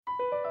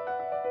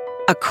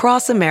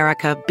Across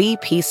America,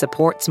 BP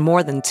supports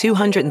more than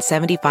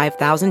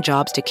 275,000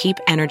 jobs to keep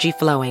energy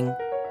flowing.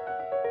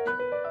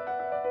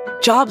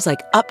 Jobs like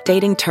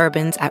updating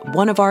turbines at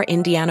one of our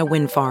Indiana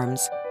wind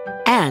farms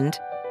and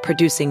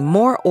producing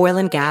more oil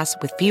and gas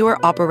with fewer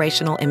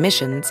operational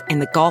emissions in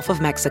the Gulf of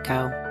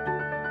Mexico.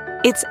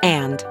 It's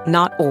and,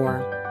 not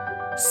or.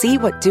 See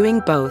what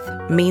doing both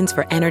means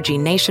for energy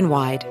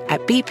nationwide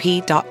at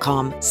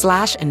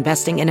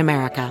bp.com/investing in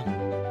America.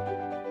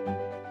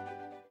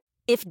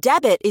 If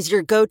debit is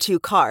your go-to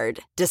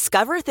card,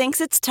 Discover thinks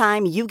it's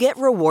time you get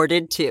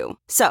rewarded too.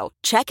 So,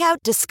 check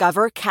out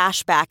Discover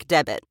Cashback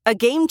Debit, a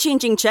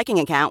game-changing checking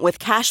account with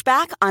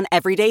cashback on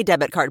everyday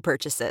debit card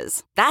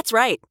purchases. That's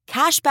right,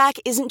 cashback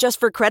isn't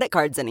just for credit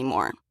cards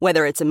anymore.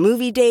 Whether it's a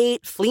movie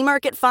date, flea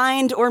market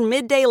find, or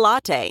midday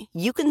latte,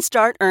 you can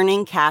start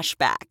earning cash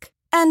back.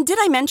 And did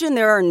I mention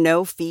there are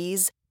no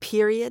fees,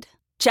 period?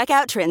 Check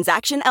out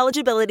transaction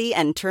eligibility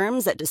and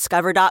terms at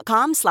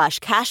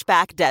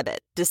discover.com/cashbackdebit.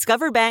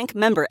 Discover Bank,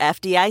 member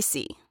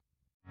FDIC.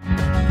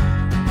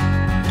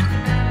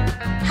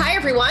 Hi,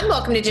 everyone.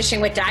 Welcome to Dishing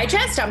with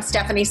Digest. I'm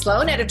Stephanie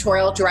Sloan,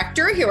 editorial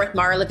director, here with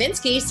Mara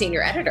Levinsky,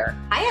 senior editor.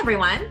 Hi,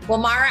 everyone. Well,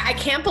 Mara, I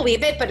can't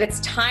believe it, but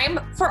it's time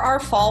for our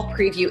fall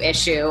preview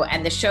issue,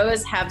 and the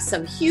shows have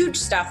some huge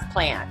stuff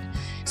planned.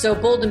 So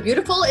Bold and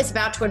Beautiful is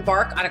about to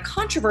embark on a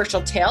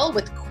controversial tale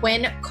with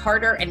Quinn,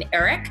 Carter, and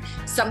Eric,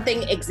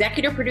 something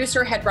executive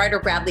producer, head writer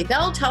Bradley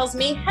Bell tells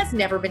me has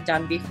never been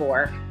done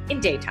before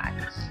in daytime.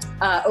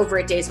 Over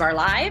at Days of Our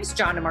Lives,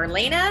 John and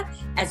Marlena,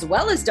 as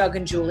well as Doug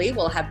and Julie,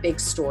 will have big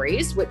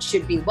stories, which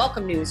should be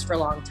welcome news for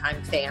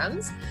longtime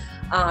fans.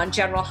 On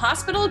General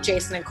Hospital,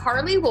 Jason and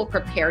Carly will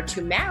prepare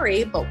to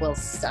marry, but will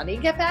Sonny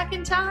get back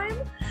in time?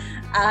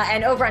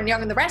 And over on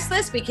Young and the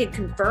Restless, we can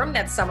confirm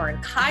that Summer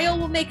and Kyle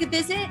will make a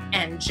visit,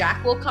 and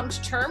Jack will come to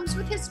terms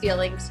with his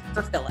feelings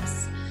for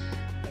Phyllis.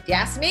 If you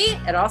ask me,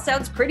 it all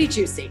sounds pretty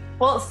juicy.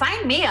 Well,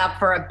 sign me up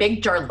for a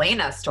big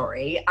Darlena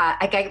story.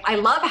 I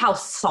love how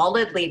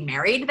solidly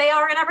married they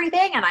are and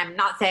everything, and I'm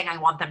not saying I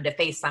want them to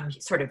face some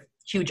sort of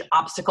huge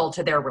obstacle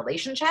to their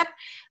relationship,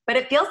 but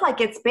it feels like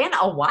it's been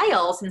a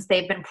while since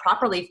they've been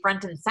properly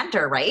front and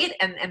center, right?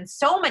 And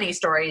so many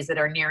stories that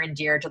are near and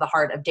dear to the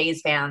heart of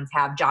Days fans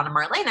have John and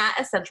Marlena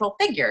as central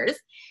figures.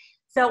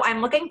 So I'm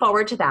looking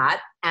forward to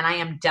that, and I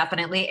am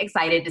definitely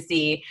excited to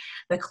see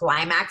the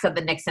climax of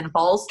the Nixon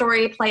Falls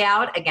story play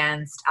out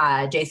against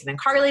Jason and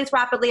Carly's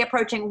rapidly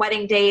approaching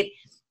wedding date.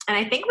 And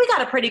I think we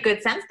got a pretty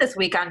good sense this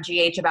week on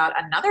GH about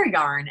another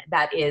yarn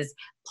that is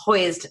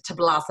poised to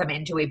blossom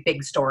into a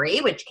big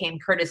story, which came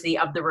courtesy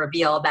of the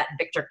reveal that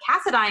Victor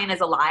Cassadine is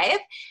alive,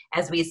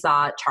 as we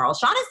saw Charles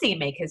Shaughnessy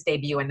make his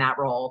debut in that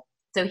role.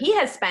 So he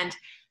has spent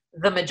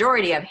the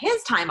majority of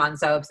his time on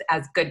soaps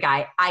as good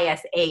guy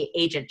ISA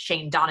agent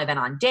Shane Donovan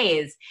on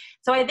Days.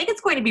 So I think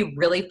it's going to be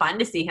really fun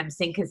to see him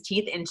sink his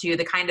teeth into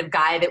the kind of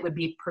guy that would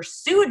be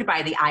pursued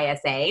by the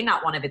ISA,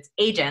 not one of its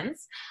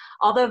agents.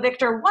 Although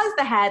Victor was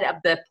the head of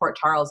the Port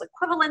Charles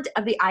equivalent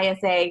of the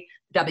ISA,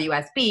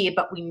 WSB,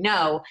 but we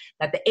know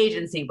that the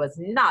agency was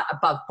not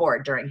above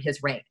board during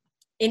his reign.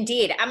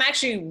 Indeed. I'm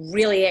actually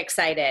really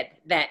excited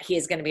that he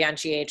is going to be on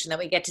GH and that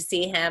we get to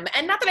see him.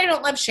 And not that I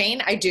don't love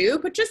Shane, I do,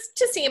 but just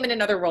to see him in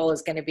another role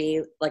is going to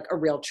be like a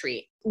real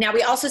treat. Now,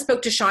 we also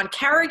spoke to Sean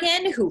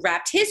Carrigan, who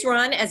wrapped his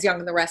run as Young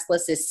and the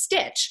Restless as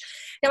Stitch.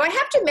 Now, I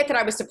have to admit that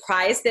I was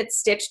surprised that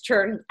Stitch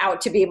turned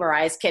out to be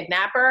Mariah's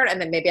kidnapper,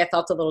 and then maybe I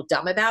felt a little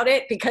dumb about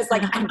it because,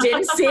 like, I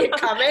didn't see it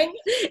coming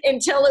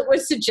until it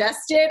was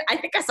suggested. I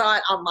think I saw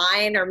it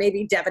online, or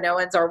maybe Devin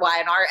Owens or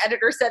Y&R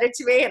editor said it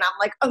to me, and I'm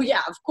like, oh,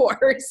 yeah, of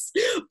course.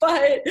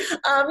 But,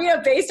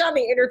 based on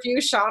the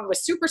interview, Sean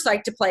was super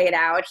psyched to play it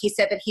out. He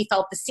said that he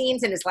felt the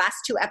scenes in his last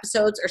two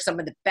episodes are some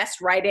of the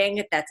best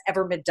writing that's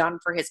ever been done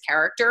for his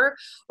character,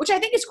 which I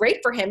think is great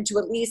for him to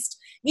at least,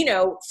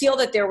 feel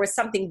that there was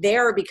something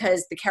there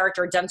because the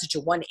character had done such a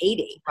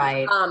 180.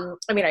 Right.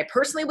 I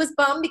personally was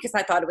bummed because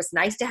I thought it was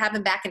nice to have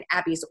him back in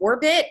Abby's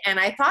orbit. And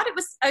I thought it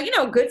was,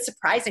 a good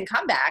surprising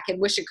comeback and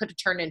wish it could have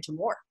turned into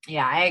more.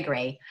 Yeah, I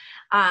agree.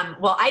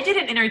 Well, I did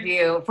an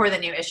interview for the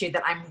new issue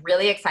that I'm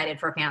really excited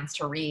for fans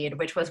to read,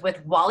 which was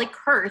with Wally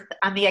Kurth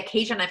on the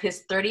occasion of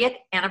his 30th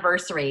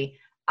anniversary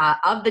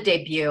of the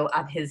debut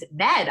of his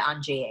Ned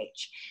on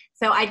GH.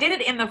 So I did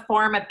it in the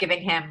form of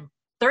giving him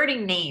 30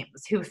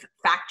 names who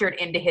factored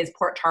into his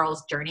Port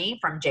Charles journey,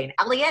 from Jane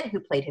Elliott,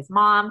 who played his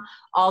mom,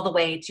 all the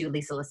way to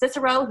Lisa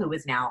LoCicero, who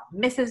is now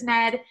Mrs.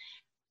 Ned.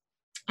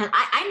 And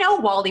I know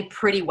Wally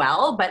pretty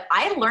well, but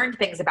I learned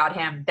things about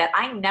him that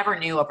I never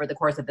knew over the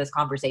course of this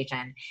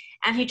conversation.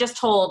 And he just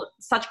told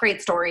such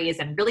great stories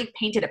and really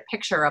painted a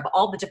picture of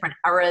all the different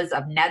eras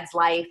of Ned's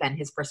life and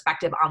his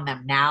perspective on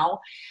them now.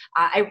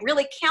 I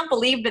really can't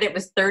believe that it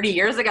was 30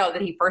 years ago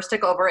that he first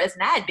took over as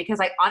Ned, because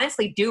I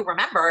honestly do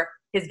remember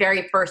his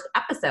very first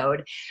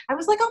episode. I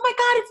was like, oh my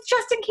God, it's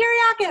Justin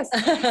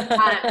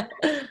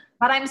Kiriakis.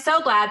 But I'm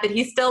so glad that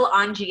he's still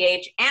on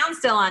GH and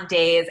still on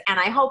Days, and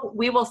I hope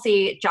we will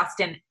see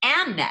Justin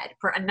and Ned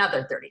for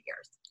another 30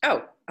 years.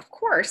 Oh, Of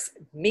course,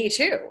 me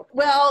too.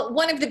 Well,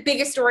 one of the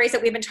biggest stories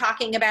that we've been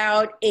talking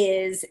about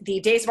is the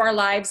Days of Our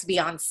Lives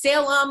Beyond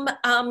Salem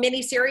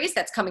miniseries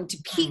that's coming to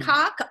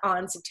Peacock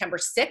on September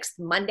 6th,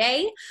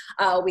 Monday.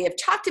 We have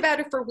talked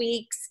about it for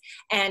weeks,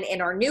 and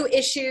in our new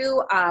issue,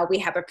 we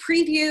have a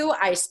preview.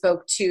 I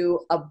spoke to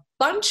a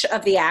bunch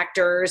of the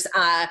actors.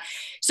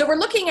 So we're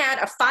looking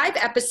at a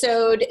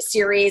 5-episode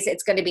series.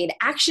 It's going to be an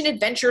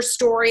action-adventure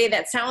story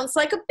that sounds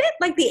like a bit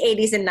like the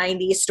 80s and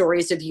 90s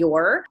stories of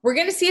yore. We're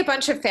going to see a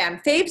bunch of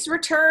fan faves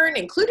return,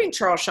 including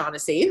Charles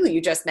Shaughnessy, who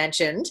you just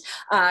mentioned.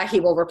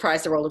 He will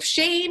reprise the role of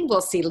Shane.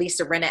 We'll see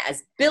Lisa Rinna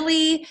as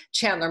Billy,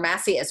 Chandler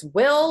Massey as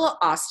Will,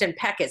 Austin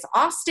Peck as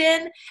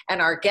Austin,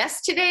 and our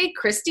guest today,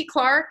 Christie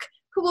Clark,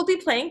 who will be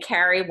playing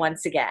Carrie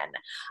once again.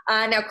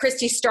 Now,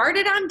 Christie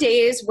started on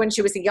Days when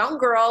she was a young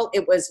girl.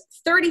 It was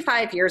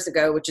 35 years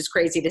ago, which is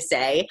crazy to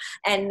say.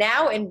 And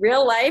now in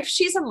real life,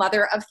 she's a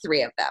mother of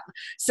 3 of them.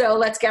 So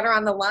let's get her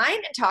on the line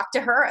and talk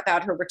to her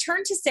about her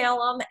return to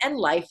Salem and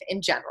life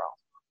in general.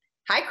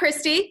 Hi,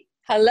 Christie.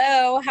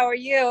 Hello, how are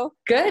you?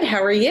 Good,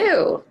 how are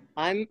you?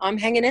 I'm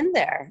hanging in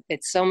there.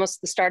 It's almost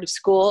the start of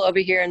school over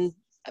here in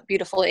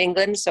beautiful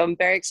England, so I'm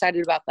very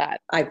excited about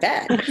that. I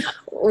bet.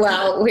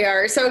 Well, we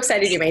are so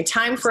excited you made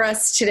time for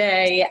us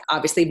today.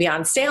 Obviously,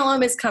 Beyond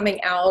Salem is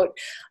coming out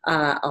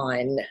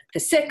on the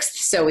 6th,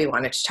 so we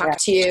wanted to talk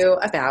to you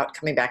about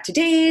coming back to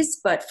Days,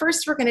 but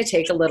first we're going to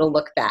take a little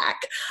look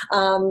back.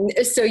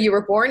 So you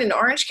were born in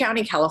Orange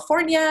County,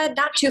 California,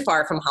 not too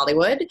far from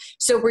Hollywood.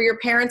 So were your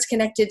parents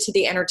connected to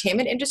the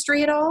entertainment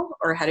industry at all,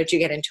 or how did you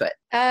get into it?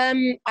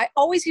 I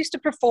always used to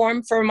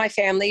perform for my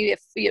family.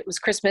 If it was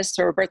Christmas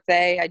or a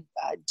birthday, I'd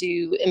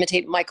do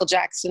imitate Michael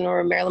Jackson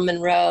or Marilyn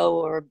Monroe,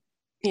 or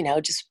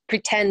just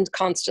pretend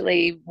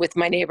constantly with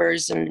my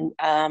neighbors. And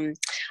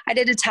I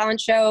did a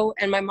talent show,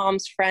 and my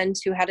mom's friend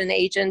who had an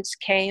agent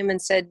came and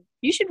said,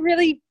 "You should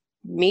really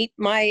meet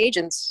my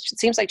agents. It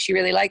seems like she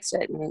really likes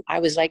it." And I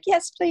was like,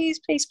 "Yes, please,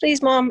 please,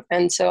 please, Mom."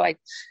 And so I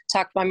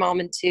talked my mom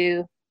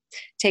into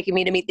taking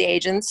me to meet the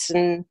agents.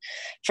 And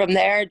from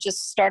there,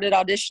 just started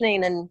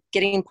auditioning and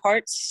getting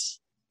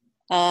parts.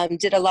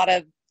 Did a lot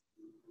of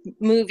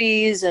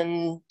movies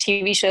and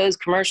TV shows,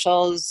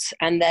 commercials,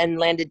 and then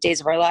landed Days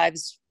of Our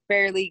Lives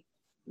fairly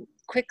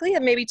quickly,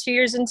 and maybe 2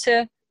 years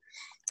into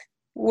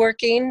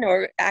working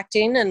or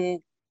acting.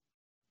 And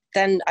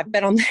then I've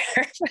been on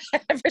there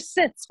ever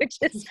since, which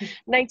is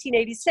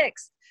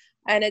 1986.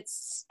 And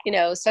it's,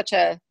 such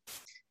a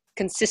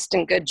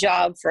consistent, good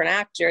job for an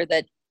actor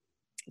that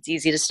it's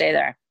easy to stay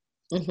there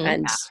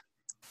and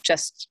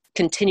just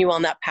continue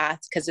on that path,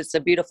 because it's a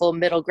beautiful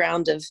middle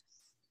ground of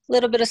a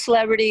little bit of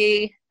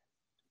celebrity.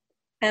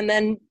 And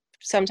then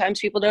sometimes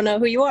people don't know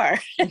who you are.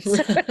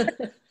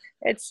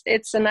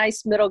 It's a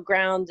nice middle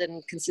ground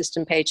and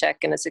consistent paycheck,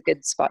 and it's a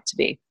good spot to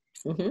be.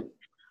 Mm-hmm.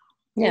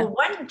 Yeah. Well,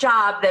 one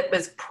job that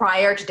was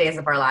prior to Days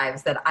of Our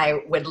Lives that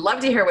I would love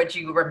to hear what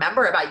you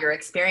remember about your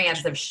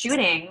experience of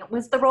shooting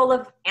was the role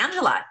of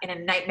Angela in A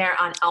Nightmare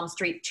on Elm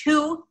Street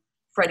 2,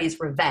 Freddy's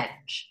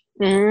Revenge.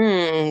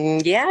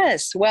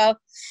 Yes. Well,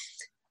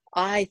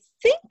 I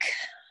think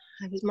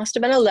I must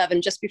have been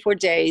 11, just before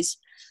Days,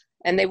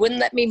 and they wouldn't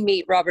let me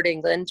meet Robert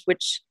Englund,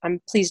 which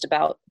I'm pleased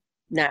about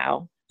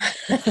now.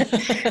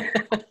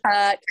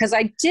 Because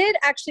I did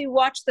actually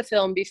watch the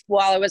film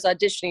while I was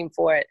auditioning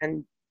for it,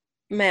 and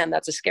man,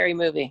 that's a scary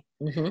movie.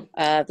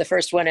 The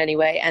first one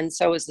anyway, and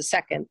so was the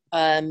second.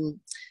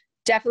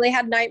 Definitely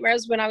had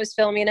nightmares when I was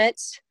filming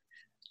it.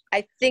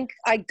 I think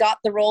I got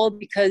the role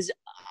because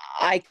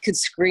I could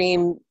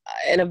scream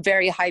in a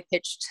very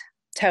high-pitched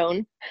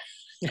tone.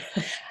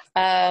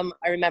 I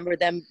remember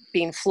them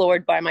being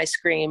floored by my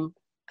scream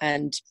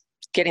and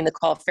getting the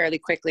call fairly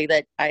quickly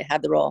that I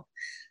had the role.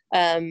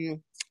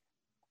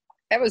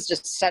 It was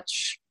just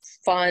such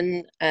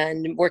fun,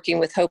 and working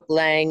with Hope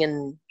Lang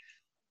and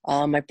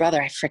my brother,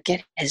 I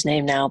forget his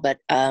name now, but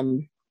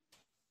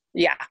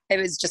it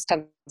was just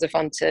tons of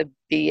fun to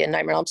be in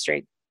Nightmare on Elm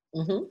Street.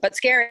 But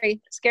scary,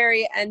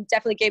 and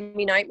definitely gave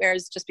me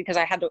nightmares just because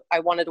I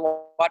wanted to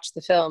watch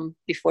the film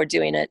before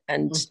doing it.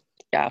 And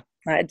I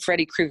had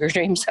Freddy Krueger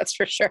dreams, that's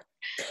for sure.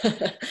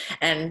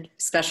 And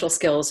special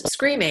skills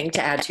screaming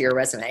to add to your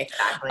resume.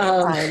 Exactly.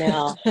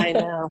 I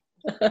know.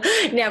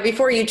 Now,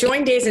 before you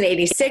joined Days in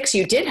 86,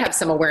 you did have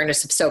some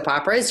awareness of soap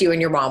operas. You and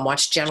your mom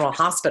watched General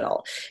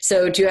Hospital.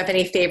 So do you have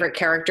any favorite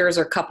characters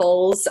or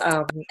couples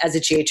as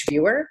a GH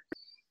viewer?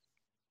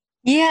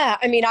 Yeah,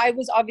 I mean, I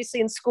was obviously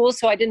in school,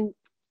 so I didn't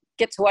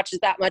get to watch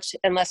it that much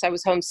unless I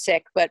was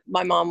homesick, but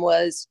my mom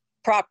was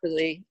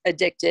properly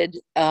addicted.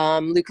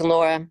 Luke and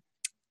Laura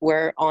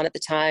were on at the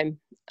time.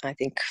 I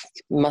think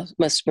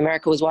most of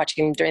America was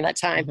watching during that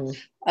time.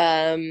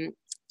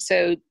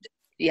 So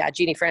yeah,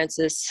 Jeannie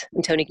Francis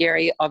and Tony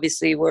Geary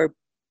obviously was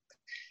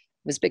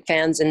big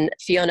fans, and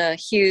Fiona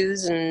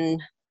Hughes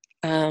and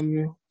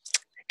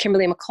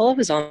Kimberly McCullough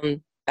was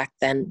on back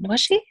then,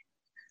 was she?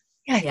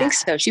 Yeah, I think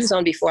so. She was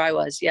on before I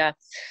was. Yeah.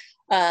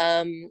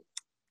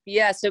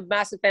 So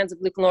massive fans of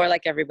Luke and Laura,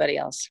 like everybody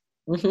else.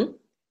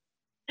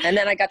 And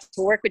then I got to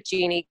work with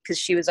Jeannie because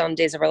she was on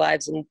Days of Our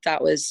Lives, and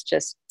that was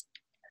just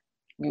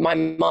my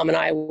mom and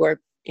I were,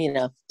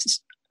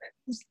 just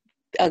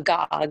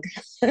agog,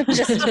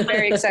 just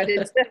very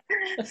excited.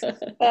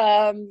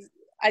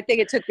 I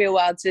think it took me a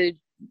while to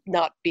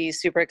not be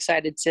super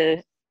excited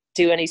to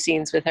do any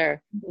scenes with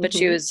her, but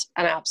she was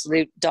an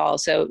absolute doll,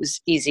 so it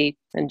was easy,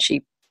 and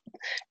she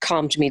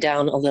calmed me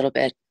down a little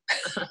bit.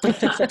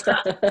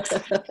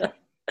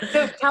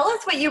 So tell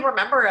us what you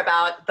remember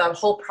about the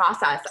whole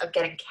process of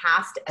getting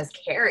cast as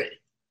Carrie.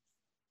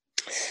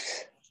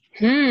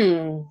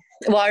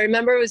 Well, I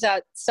remember it was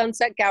at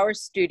Sunset Gower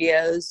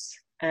Studios,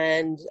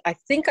 and I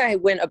think I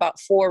went about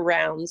 4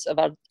 rounds of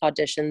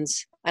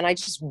auditions, and I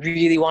just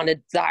really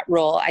wanted that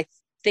role. I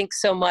think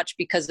so much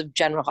because of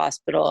General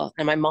Hospital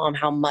and my mom,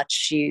 how much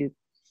she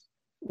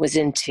was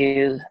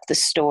into the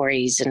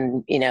stories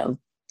and,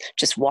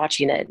 just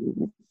watching it.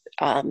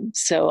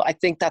 So I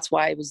think that's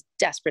why I was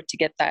desperate to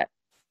get that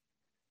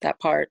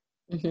part.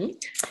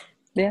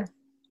 Yeah.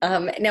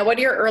 Now, what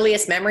are your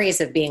earliest memories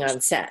of being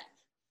on set?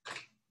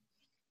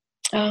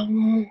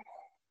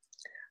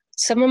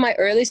 Some of my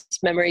earliest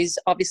memories,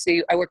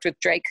 obviously, I worked with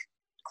Drake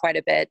quite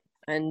a bit,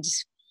 and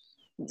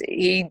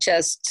he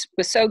just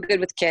was so good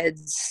with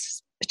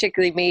kids,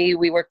 particularly me.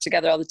 We worked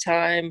together all the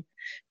time.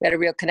 We had a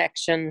real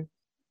connection.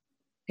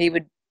 He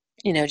would,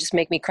 just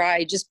make me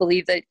cry. Just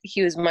believe that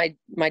he was my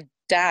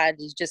dad.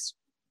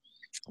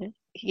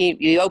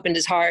 He opened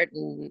his heart,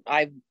 and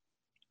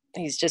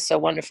he's just so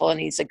wonderful, and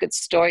he's a good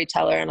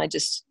storyteller, and I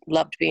just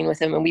loved being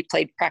with him. And we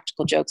played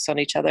practical jokes on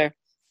each other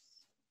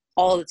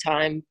all the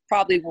time,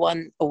 probably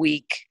one a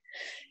week,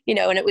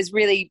 and it was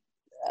really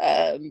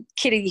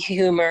kiddie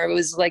humor. It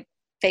was like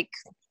fake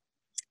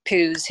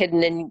poos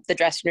hidden in the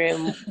dressing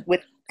room with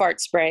fart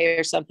spray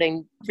or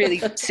something,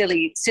 really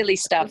silly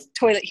stuff,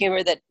 toilet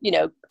humor that,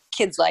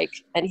 kids like,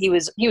 and he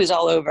was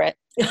all over it.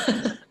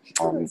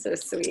 So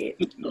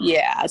sweet.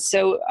 Yeah.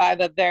 So I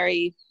have a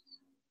very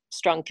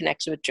strong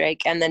connection with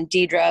Drake. And then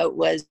Deidre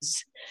was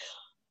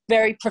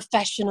very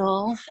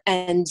professional,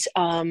 and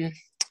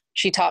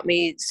she taught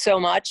me so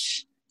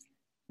much,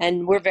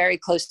 and we're very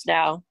close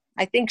now.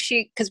 I think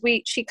she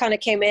kind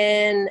of came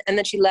in, and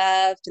then she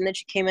left, and then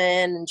she came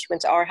in, and she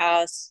went to our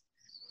house.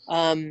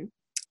 And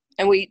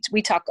we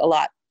talk a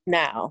lot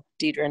now,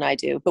 Deidre and I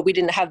do, but we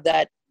didn't have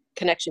that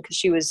connection because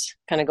she was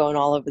kind of going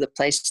all over the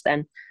place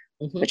then.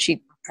 But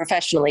she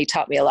professionally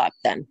taught me a lot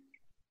then.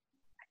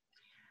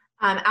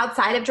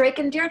 Outside of Drake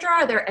and Deirdre,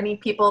 are there any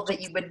people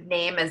that you would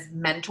name as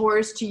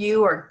mentors to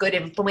you or good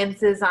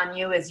influences on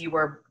you as you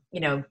were,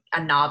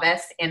 a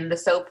novice in the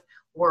soap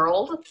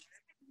world?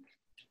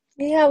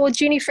 Yeah, well,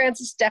 Jeannie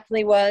Francis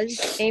definitely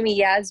was. Amy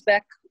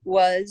Yazbek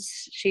was.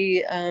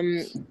 She,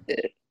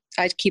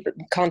 I'd keep in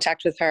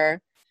contact with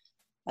her.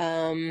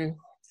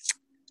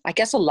 I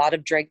guess a lot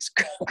of Drake's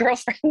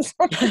girlfriends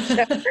on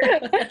the show.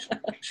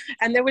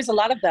 And there was a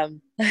lot of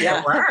them.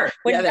 Yeah,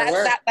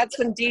 that's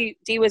when Dee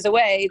was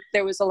away.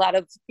 There was a lot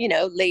of,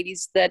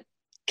 ladies that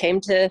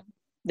came to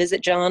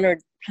visit John or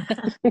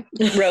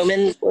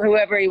Roman,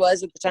 whoever he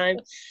was at the time.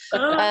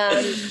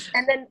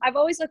 And then I've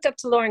always looked up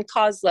to Lauren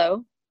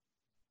Koslow.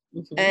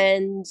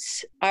 And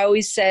I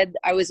always said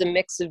I was a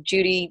mix of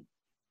Judy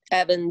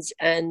Evans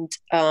and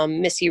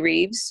Missy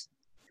Reeves,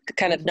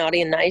 kind of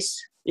naughty and nice.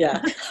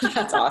 Yeah,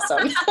 that's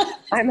awesome.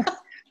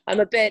 I'm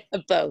a bit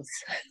of both.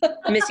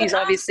 Missy's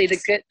obviously the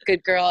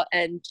good girl,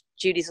 and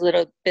Judy's a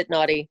little bit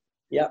naughty.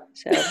 Yep.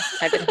 So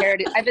I've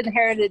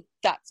inherited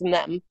that from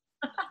them.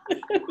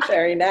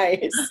 Very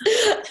nice.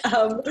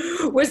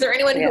 Was there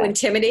anyone who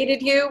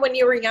intimidated you when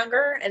you were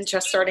younger and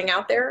just starting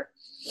out there?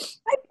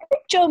 I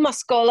think Joe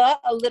Muscola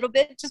a little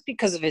bit, just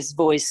because of his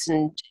voice,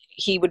 and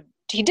he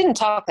didn't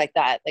talk like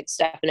that, like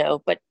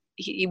Stefano, but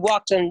he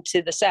walked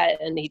onto the set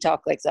and he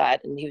talked like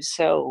that, and he was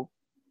so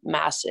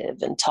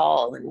massive and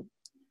tall and,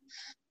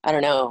 I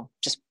don't know,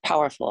 just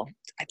powerful.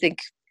 I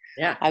think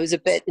I was a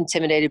bit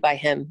intimidated by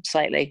him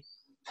slightly.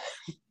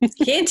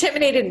 He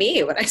intimidated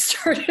me when I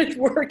started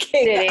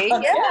working. Did he? Yeah.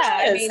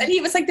 Yes. I mean, and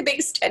he was like the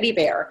biggest teddy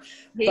bear.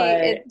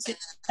 It's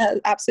an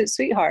absolute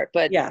sweetheart,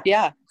 but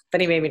yeah. But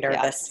he made me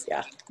nervous.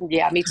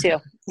 Yeah, me too.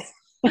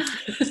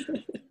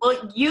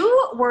 Well,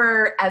 you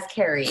were, as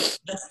Carrie,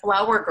 the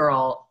flower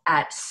girl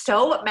at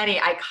so many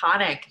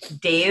iconic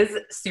Days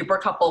super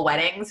couple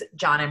weddings.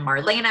 John and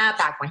Marlena,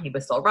 back when he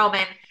was still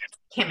Roman,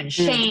 Kim and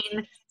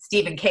Shane,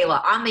 Steve and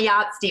Kayla on the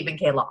yacht, Steve and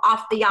Kayla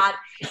off the yacht.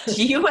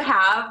 Do you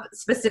have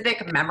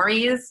specific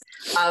memories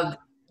of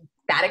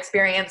that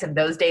experience and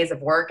those days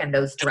of work and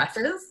those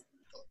dresses?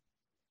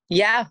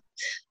 Yeah,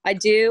 I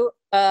do.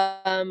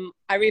 I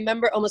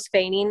remember almost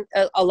fainting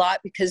a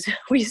lot because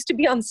we used to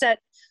be on set,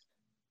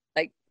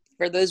 like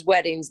for those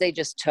weddings, they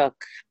just took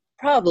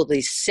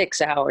probably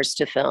 6 hours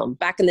to film.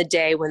 Back in the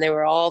day when they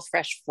were all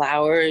fresh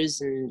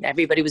flowers and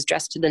everybody was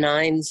dressed to the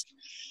nines,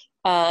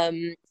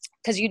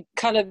 because you'd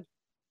kind of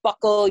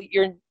buckle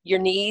your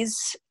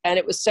knees, and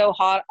it was so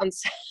hot on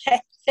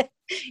set,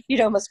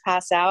 you'd almost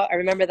pass out. I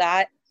remember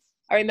that.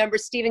 I remember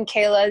Steve and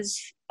Kayla's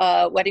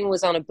wedding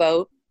was on a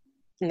boat,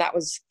 and that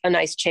was a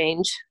nice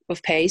change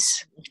of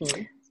pace.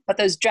 But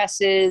those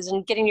dresses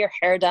and getting your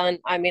hair done,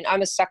 I mean,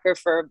 I'm a sucker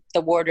for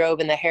the wardrobe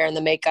and the hair and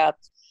the makeup.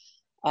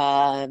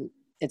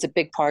 It's a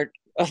big part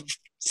of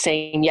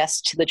saying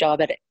yes to the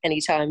job at any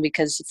time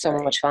because it's so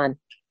much fun.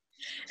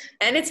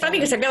 And it's funny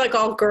because I feel like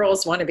all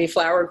girls want to be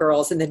flower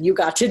girls, and then you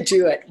got to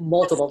do it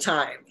multiple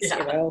times, you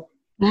know?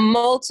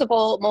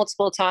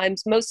 Multiple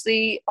times,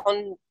 mostly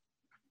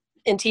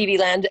in TV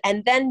land.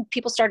 And then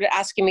people started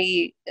asking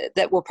me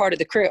that were part of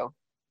the crew.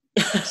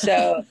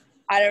 So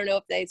I don't know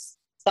if they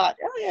thought,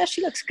 oh yeah,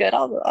 she looks good.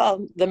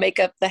 The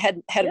makeup, the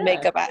head of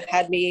makeup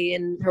had me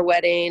in her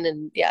wedding,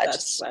 and That's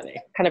just funny.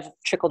 kind of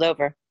trickled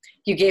over.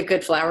 You gave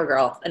good flower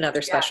girl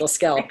another special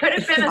skill. It could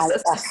have been a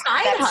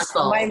side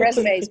hustle. My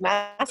resume is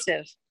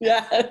massive.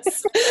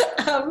 Yes.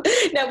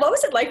 Now, what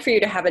was it like for you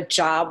to have a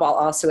job while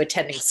also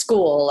attending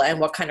school, and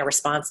what kind of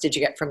response did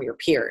you get from your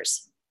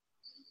peers?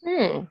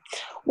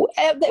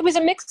 It was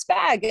a mixed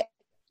bag.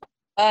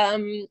 A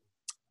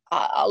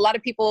lot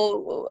of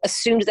people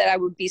assumed that I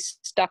would be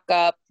stuck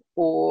up,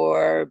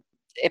 or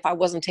if I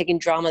wasn't taking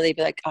drama, they'd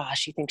be like, oh,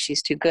 she thinks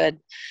she's too good.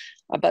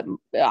 But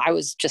I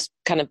was just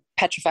kind of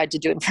petrified to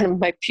do it in front of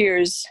my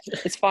peers.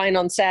 It's fine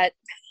on set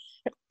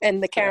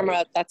and the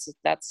camera.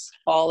 That's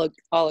all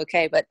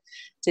okay. But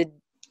to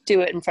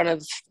do it in front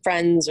of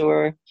friends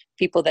or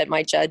people that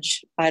might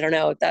judge, I don't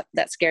know,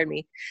 that scared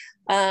me.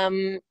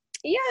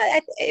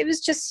 It was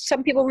just,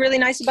 some people were really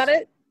nice about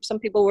it. Some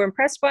people were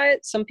impressed by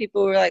it. Some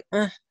people were like,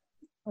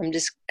 I'm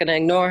just going to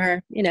ignore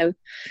her, you know.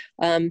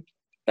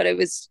 But it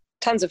was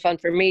tons of fun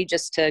for me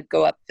just to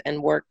go up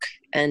and work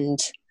and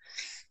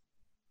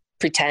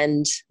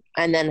pretend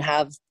and then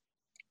have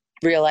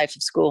real life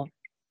of school.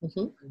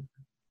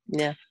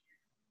 Yeah.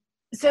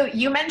 So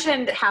you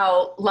mentioned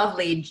how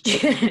lovely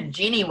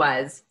Jeannie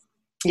was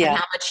and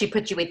how much she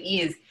put you at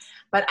ease.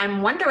 But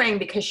I'm wondering,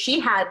 because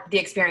she had the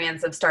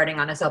experience of starting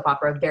on a soap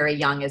opera very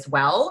young as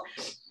well,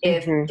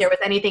 if there was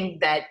anything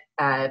that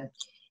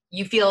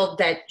you feel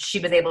that she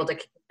was able to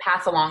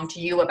pass along to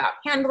you about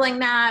handling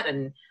that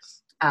and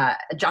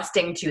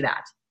adjusting to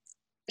that.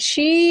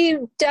 She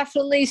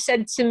definitely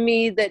said to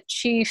me that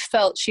she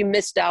felt she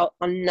missed out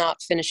on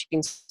not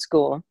finishing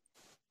school.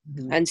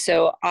 And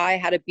so I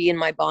had to be in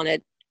my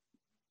bonnet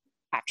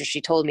after she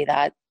told me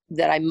that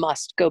I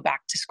must go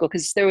back to school.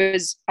 Because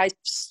I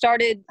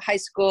started high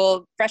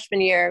school freshman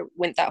year,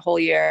 went that whole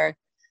year,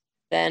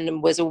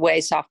 then was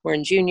away sophomore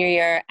and junior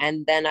year.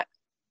 And then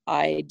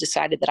I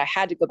decided that I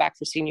had to go back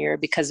for senior year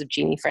because of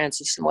Jeannie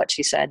Francis and what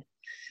she said.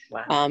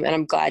 Wow. And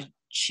I'm glad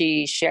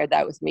she shared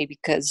that with me,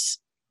 because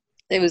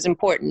it was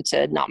important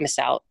to not miss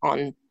out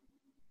on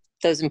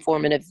those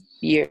informative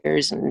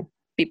years and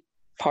be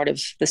part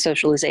of the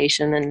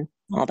socialization and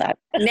all that.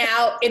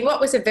 Now, in what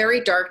was a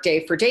very dark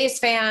day for Days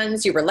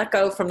fans, you were let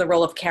go from the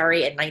role of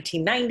Carrie in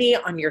 1990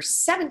 on your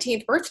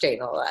 17th birthday,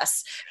 no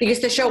less,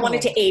 because the show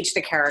wanted to age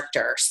the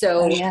character.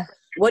 So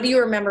what do you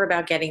remember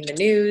about getting the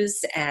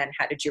news, and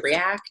how did you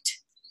react?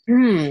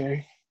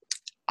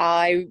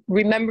 I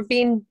remember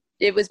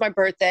it was my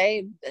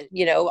birthday.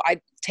 You know, I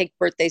take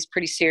birthdays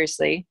pretty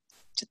seriously,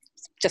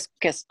 just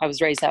because I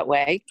was raised that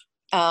way.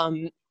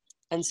 And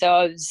so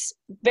I was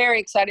very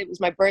excited. It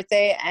was my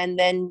birthday. And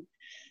then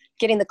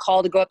getting the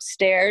call to go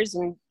upstairs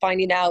and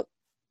finding out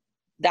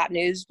that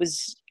news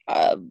was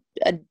a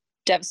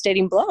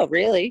devastating blow,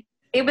 really.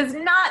 It was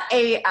not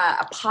a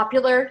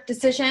popular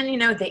decision. You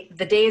know,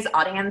 the Days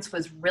audience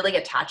was really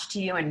attached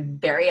to you and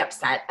very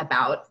upset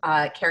about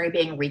Carrie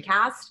being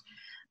recast.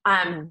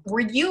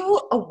 Were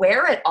you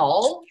aware at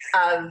all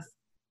of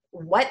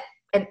what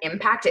an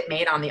impact it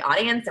made on the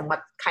audience and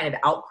what kind of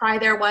outcry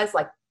there was?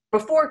 Like,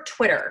 before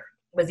Twitter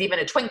was even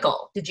a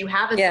twinkle, did you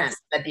have a sense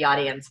that the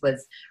audience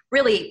was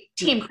really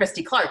Team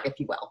Christie Clark, if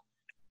you will?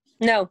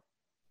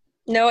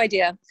 No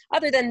idea.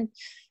 Other than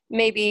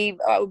maybe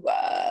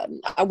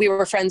we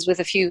were friends with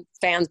a few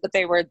fans, but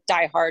they were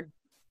diehard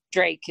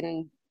Drake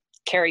and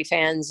Carrie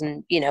fans.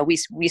 And, you know, we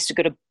used to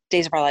go to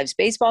Days of Our Lives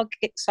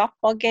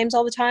softball games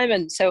all the time.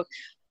 And so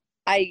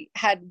I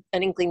had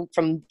an inkling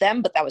from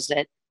them, but that was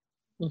it.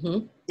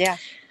 Yeah.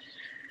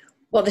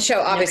 Well, the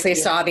show obviously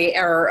saw the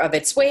error of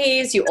its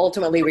ways. You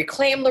ultimately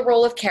reclaimed the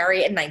role of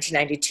Carrie in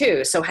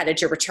 1992. So how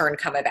did your return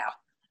come about?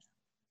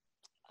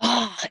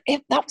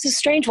 That was a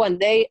strange one.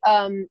 They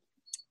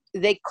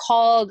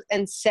called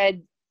and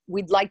said,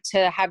 we'd like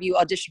to have you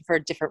audition for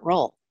a different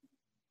role.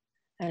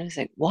 And I was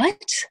like,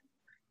 what?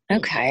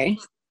 Okay.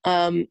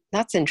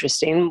 That's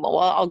interesting.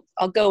 Well,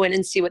 I'll go in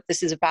and see what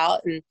this is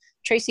about. And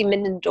Tracy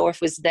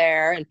Mindendorf was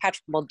there and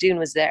Patrick Muldoon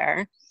was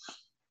there.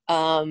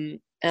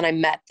 And I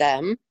met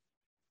them.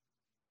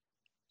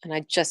 And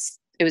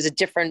it was a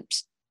different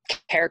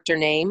character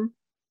name.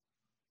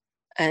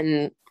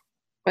 And,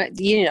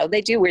 you know,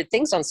 they do weird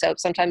things on soap.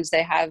 Sometimes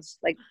they have,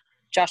 like,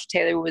 Josh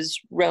Taylor was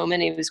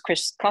Roman, he was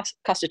Chris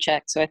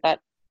Kostachek. So I thought,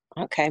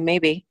 okay,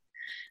 maybe.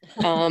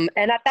 And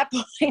at that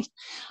point,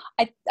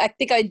 I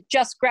think I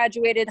just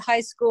graduated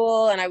high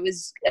school and I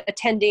was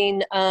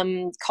attending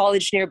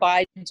college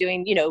nearby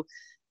doing, you know,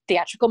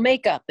 theatrical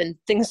makeup and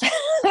things,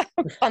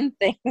 fun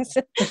things.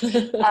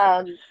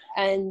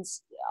 And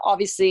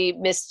obviously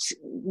missed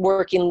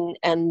working.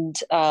 And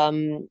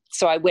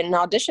so I went and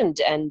auditioned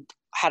and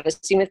had a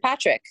scene with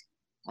Patrick.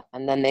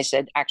 And then they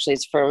said, actually,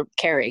 it's for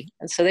Carrie.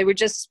 And so they were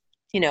just,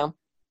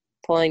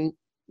 pulling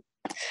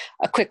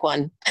a quick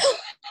one.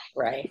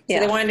 Right. Yeah.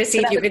 So they wanted to see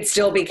if you could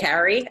still be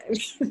Carrie.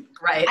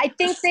 Right. I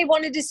think they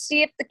wanted to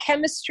see if the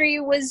chemistry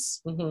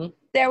was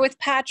there with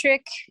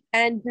Patrick.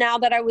 And now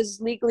that I was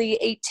legally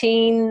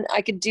 18,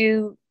 I could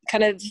do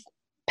kind of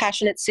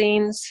passionate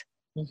scenes.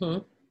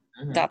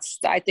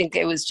 I think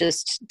it was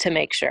just to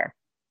make sure.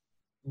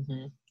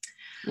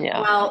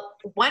 Yeah. Well,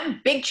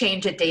 one big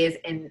change at Days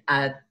in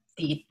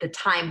the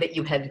time that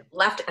you had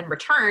left and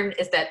returned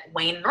is that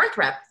Wayne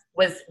Northrup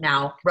was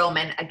now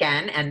Roman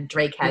again, and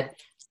Drake had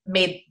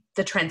made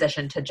the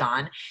transition to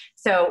John.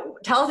 So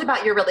tell us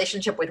about your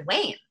relationship with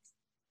Wayne.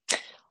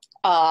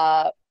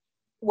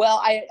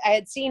 Well, I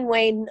had seen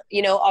Wayne,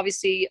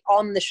 obviously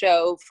on the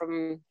show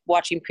from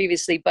watching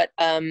previously, but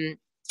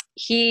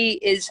he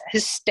is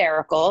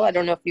hysterical. I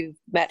don't know if you've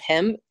met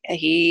him.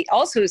 He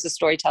also is a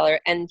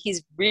storyteller, and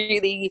he's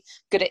really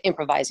good at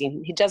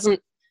improvising.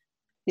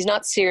 He's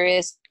not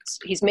serious.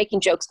 He's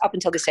making jokes up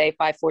until they say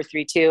 5, 4,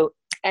 3, 2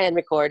 and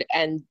record.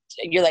 And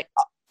you're like,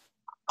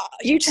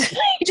 you just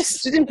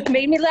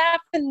made me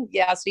laugh. And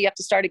yeah, so you have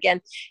to start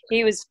again.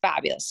 He was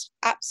fabulous.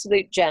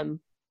 Absolute gem.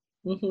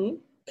 He's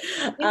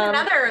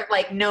another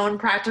known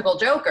practical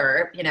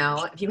joker.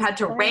 If you had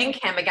to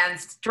rank him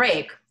against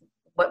Drake,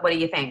 what do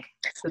you think?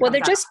 Well, they're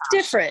just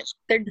different.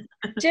 They're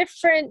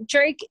different.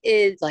 Drake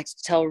likes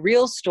to tell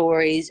real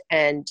stories,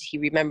 and he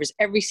remembers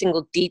every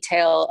single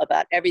detail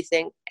about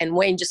everything. And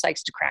Wayne just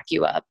likes to crack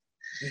you up.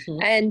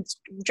 And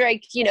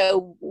Drake,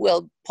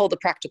 will pull the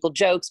practical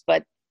jokes,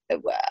 but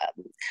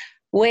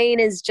Wayne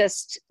is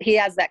he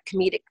has that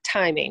comedic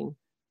timing.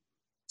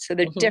 So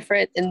they're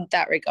different in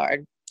that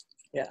regard.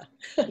 Yeah.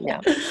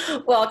 Yeah.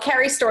 Well,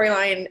 Carrie's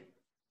storyline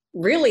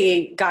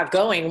really got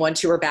going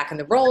once you were back in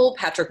the role.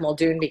 Patrick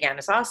Muldoon began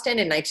as Austin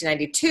in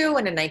 1992,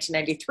 and in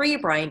 1993,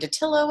 Brian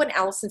DeTillo and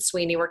Allison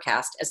Sweeney were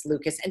cast as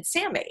Lucas and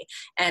Sammy,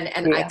 and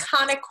an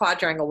iconic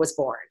quadrangle was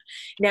born.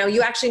 Now,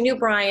 you actually knew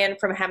Brian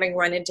from having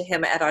run into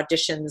him at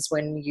auditions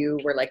when you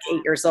were 8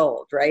 years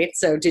old, right?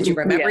 So did you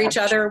remember each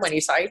other when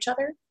you saw each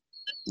other?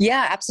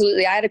 Yeah,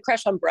 absolutely. I had a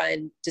crush on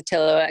Brian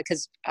DeTillo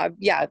because, I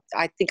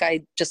think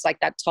I just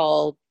like that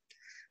tall.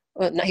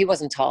 Well, no, he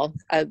wasn't tall.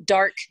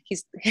 Dark.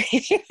 He's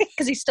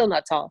because he's still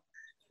not tall,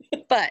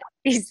 but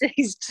he's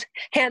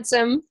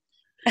handsome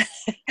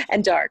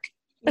and dark.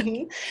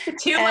 2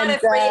 out of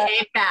 3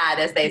 ain't bad,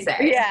 as they say.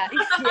 Yeah,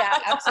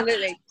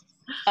 absolutely.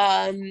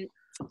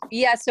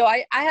 So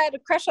I had a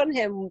crush on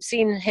him,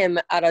 seen him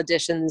at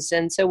auditions,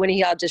 and so when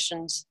he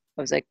auditioned,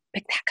 I was like,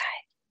 pick that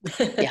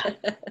guy. Yeah,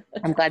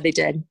 I'm glad they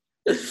did.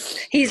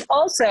 He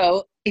falls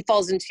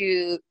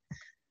into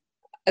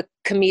a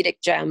comedic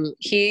gem.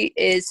 He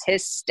is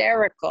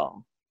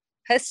hysterical.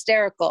 He is.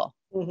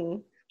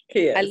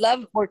 I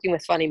love working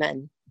with funny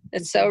men.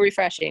 It's so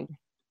refreshing.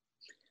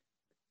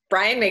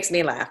 Brian makes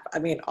me laugh. I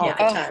mean, all the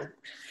time.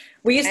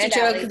 We used to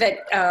joke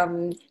that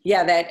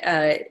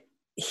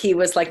he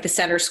was like the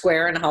center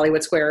square in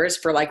Hollywood Squares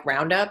for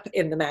Roundup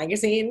in the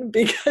magazine,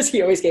 because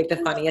he always gave the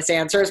funniest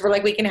answers. We're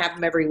we can have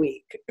him every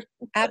week.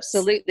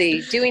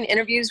 Absolutely. Doing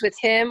interviews with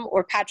him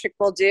or Patrick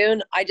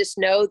Muldoon, I just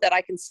know that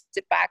I can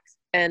sit back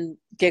and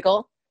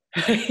giggle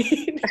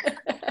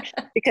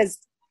because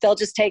they'll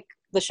just take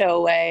the show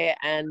away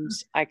and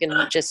I can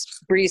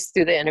just breeze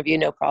through the interview,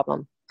 no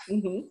problem.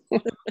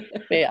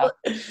 Yeah. Well,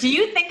 do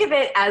you think of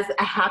it as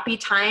a happy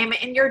time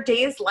in your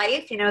day's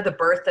life? The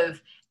birth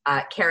of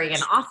Carrie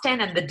and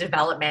Austin and the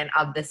development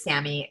of the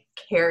Sammy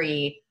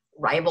Carrie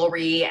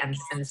rivalry and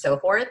so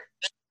forth?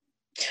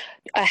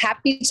 A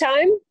happy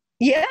time?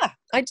 Yeah,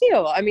 I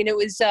do. I mean, it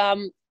was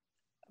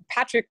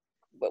Patrick.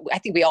 I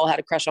think we all had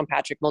a crush on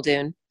Patrick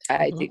Muldoon.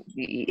 I think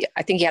he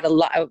had a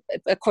lot of,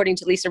 according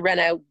to Lisa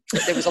Rinna,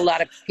 there was a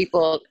lot of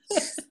people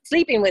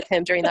sleeping with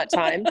him during that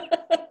time.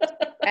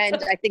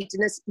 And I think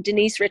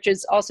Denise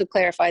Richards also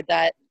clarified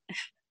that.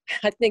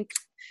 I think,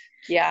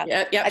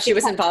 she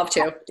was involved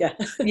too. Yeah.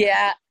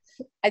 Yeah.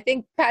 I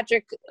think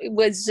Patrick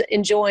was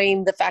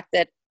enjoying the fact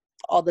that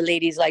all the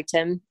ladies liked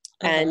him.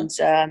 And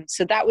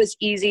so that was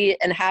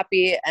easy and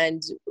happy.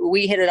 And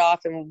we hit it off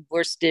and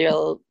we're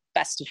still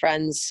best of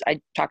friends.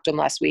 I talked to him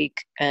last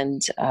week,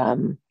 and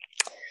so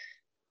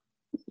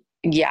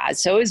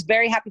it was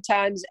very happy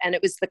times. And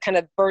it was the kind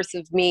of birth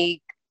of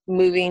me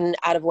moving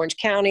out of Orange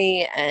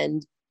County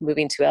and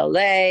moving to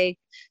LA.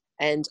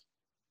 And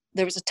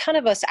there was a ton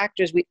of us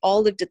actors. We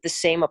all lived at the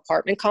same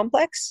apartment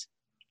complex.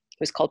 It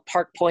was called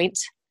Park Point.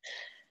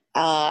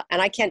 And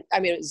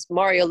it was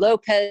Mario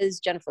Lopez,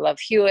 Jennifer Love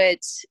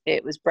Hewitt.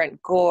 It was Brent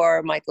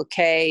Gore, Michael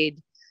Cade,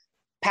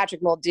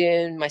 Patrick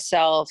Muldoon,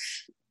 myself.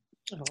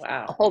 Oh,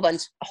 wow. A whole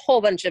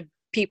bunch of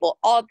people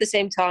all at the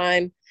same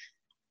time.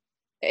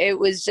 It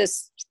was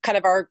just kind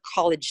of our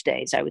college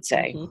days, I would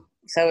say.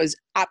 So it was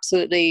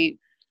absolutely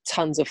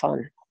tons of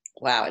fun.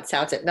 Wow. It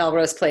sounds like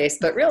Melrose Place,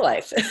 but real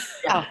life.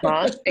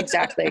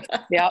 Exactly.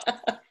 Yep.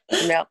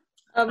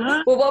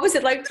 Well, what was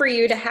it like for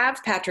you to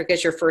have Patrick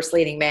as your first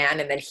leading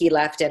man, and then he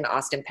left and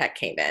Austin Peck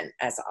came in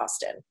as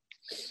Austin?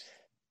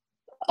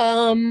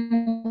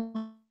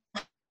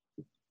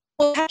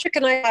 Well, Patrick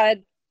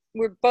and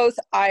we're both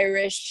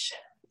Irish.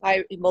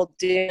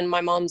 Muldoon, my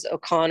mom's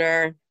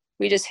O'Connor.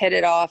 We just hit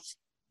it off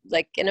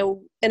like in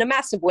a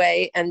massive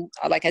way. And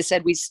like I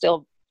said, we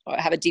still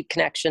have a deep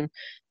connection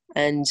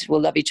and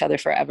we'll love each other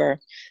forever.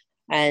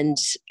 And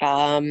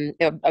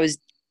I was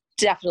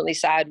definitely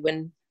sad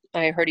when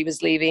I heard he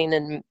was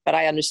leaving, but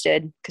I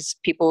understood because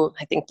people,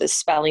 I think the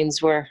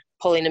spellings were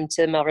pulling him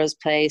to Melrose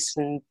Place,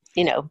 and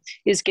he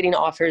was getting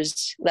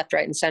offers left,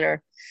 right, and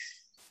center.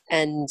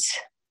 And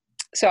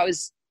so I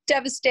was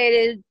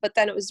devastated, but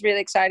then it was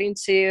really exciting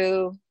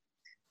to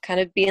kind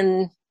of be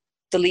in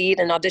the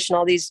lead and audition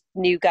all these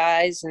new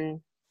guys.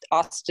 And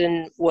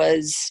Austin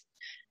was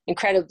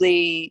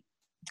incredibly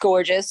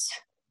gorgeous.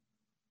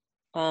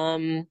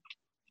 And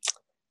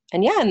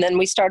then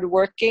we started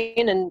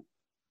working and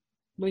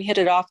we hit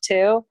it off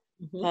too.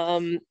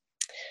 Mm-hmm.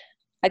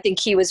 I think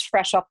he was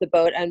fresh off the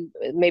boat, and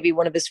maybe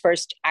one of his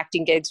first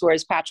acting gigs,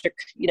 whereas Patrick,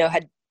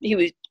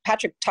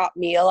 Patrick taught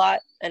me a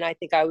lot, and I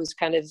think I was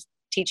kind of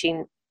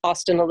teaching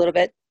Austin a little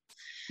bit.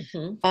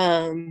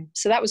 Mm-hmm.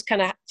 So that was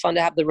kind of fun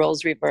to have the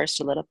roles reversed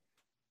a little.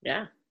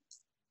 Yeah.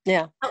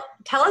 Yeah.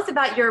 Tell us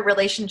about your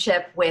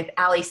relationship with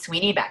Allie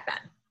Sweeney back then.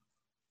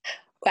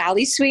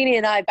 Allie Sweeney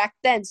and I back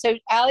then. So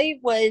Allie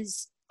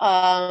was,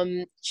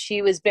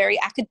 she was very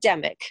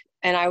academic,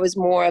 and I was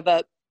more of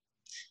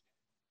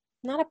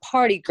not a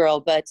party girl,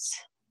 but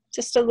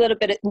just a little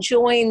bit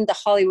enjoying the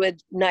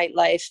Hollywood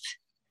nightlife.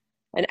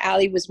 And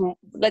Allie was,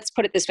 let's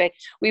put it this way,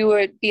 we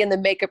would be in the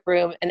makeup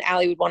room and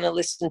Allie would want to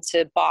listen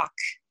to Bach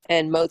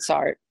and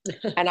Mozart,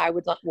 and I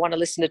would want to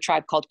listen to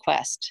Tribe Called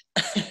Quest.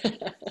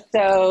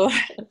 So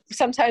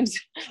sometimes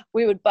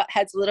we would butt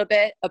heads a little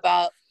bit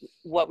about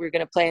what we were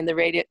going to play in the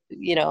radio,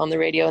 on the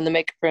radio in the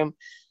makeup room.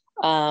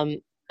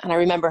 And I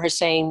remember her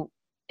saying,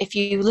 if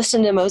you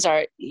listen to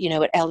Mozart,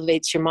 it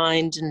elevates your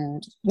mind.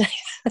 And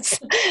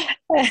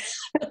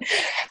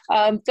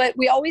but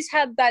we always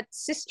had that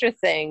sister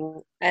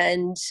thing.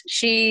 And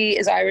she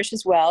is Irish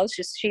as well. It's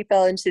just she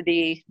fell into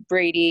the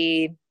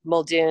Brady,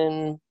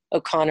 Muldoon,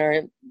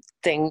 O'Connor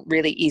thing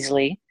really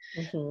easily.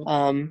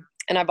 Mm-hmm.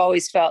 And I've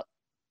always felt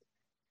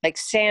like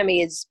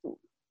Sammy is,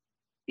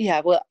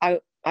 I'm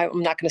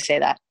not going to say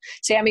that.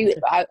 Sammy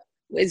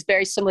is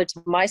very similar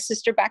to my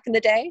sister back in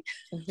the day.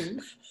 Mm-hmm.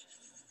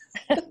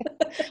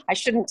 I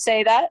shouldn't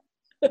say that,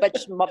 but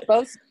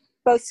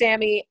both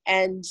Sammy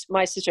and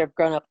my sister have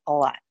grown up a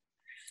lot.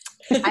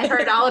 I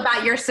heard all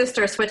about your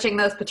sister switching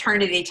those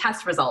paternity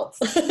test results.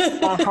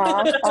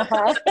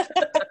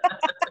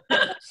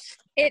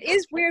 It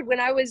is weird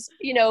when I was,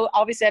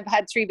 obviously I've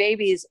had 3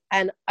 babies,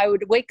 and I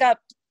would wake up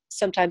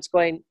sometimes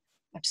going,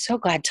 I'm so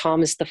glad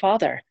Tom is the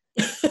father.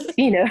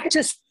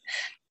 Just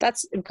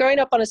that's growing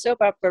up on a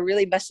soap opera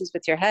really messes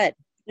with your head.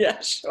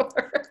 Yeah,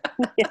 sure.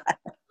 Yeah.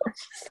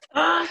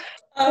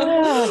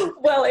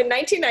 Well, in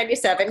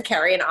 1997,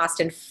 Carrie and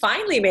Austin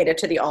finally made it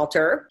to the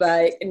altar,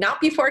 but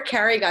not before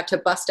Carrie got to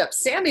bust up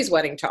Sammy's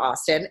wedding to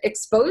Austin,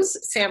 expose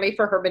Sammy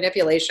for her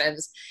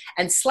manipulations,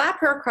 and slap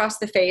her across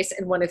the face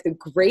in one of the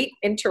great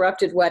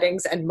interrupted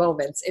weddings and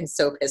moments in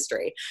soap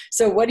history.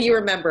 So what do you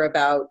remember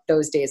about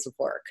those days of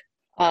work?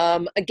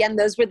 Again,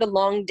 those were the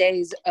long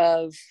days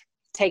of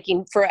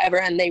taking forever,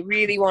 and they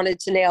really wanted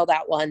to nail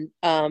that one.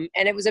 And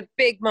it was a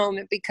big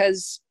moment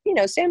because,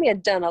 Sammy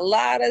had done a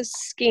lot of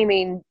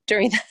scheming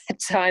during that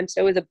time.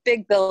 So it was a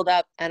big build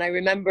up. And I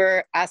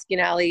remember asking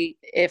Allie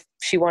if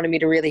she wanted me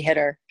to really hit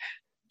her.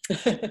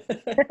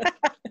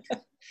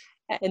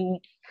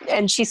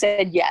 and she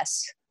said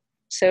yes.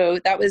 So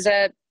that was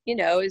it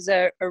was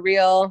a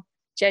real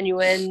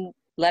genuine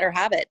let her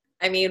have it.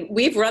 I mean,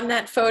 we've run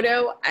that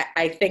photo,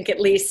 I think at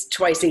least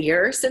twice a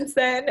year since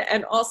then.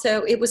 And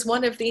also it was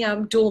one of the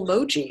dual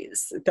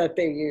emojis that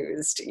they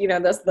used. The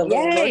little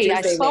emojis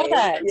I they saw made.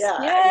 that.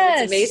 Yeah.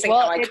 Yes. It's amazing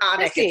how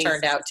iconic it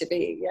turned out to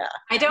be. Yeah.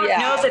 I don't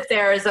know if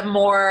there is a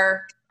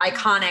more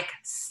iconic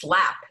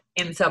slap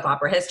in soap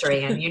opera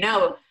history. And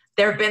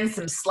there have been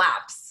some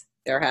slaps.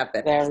 There have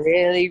been. There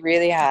really,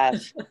 really have.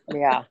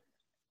 Yeah.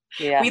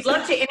 Yeah. We'd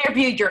love to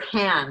interview your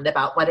hand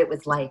about what it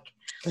was like.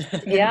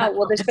 Yeah,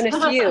 well, there's been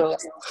a few.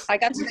 I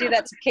got to do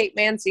that to Kate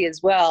Mansi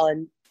as well,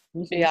 and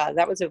yeah,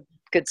 that was a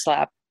good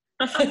slap.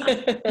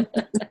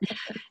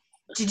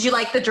 Did you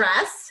like the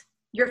dress?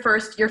 Your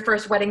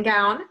first wedding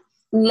gown?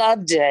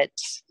 Loved it.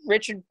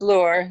 Richard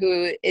Bloor,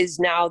 who is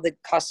now the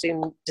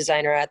costume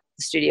designer at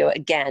the studio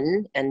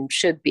again, and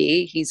should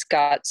be. He's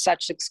got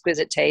such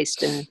exquisite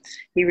taste, and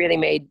he really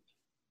made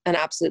an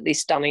absolutely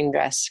stunning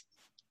dress.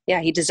 Yeah,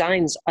 he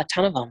designs a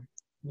ton of them.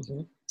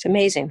 Mm-hmm. It's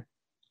amazing.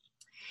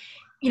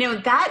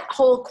 That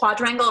whole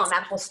quadrangle and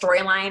that whole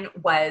storyline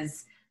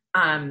was,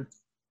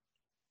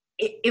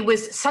 it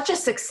was such a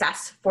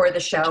success for the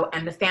show,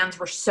 and the fans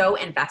were so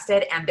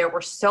invested, and there were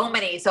so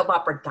many soap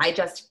opera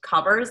digest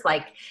covers.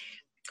 Like,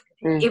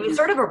 it was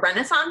sort of a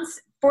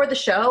renaissance for the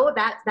show,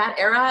 that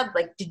era.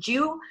 Like, did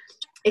you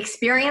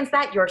experience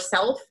that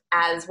yourself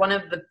as one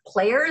of the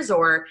players,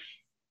 or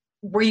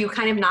were you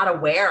kind of not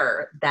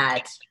aware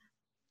that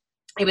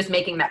it was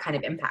making that kind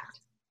of impact?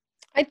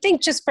 I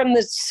think just from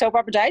the soap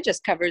opera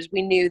digest covers,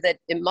 we knew that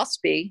it must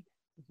be.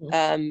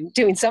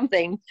 doing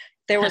something.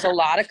 There was a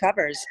lot of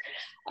covers.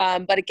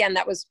 But again,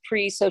 that was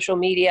pre-social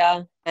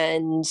media.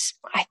 And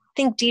I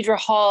think Deidre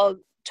Hall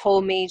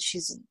told me, she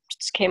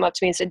just came up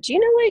to me and said, do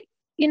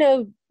you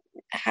know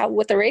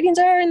what the ratings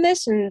are in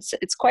this? And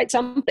it's quite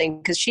something,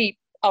 because she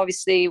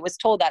obviously was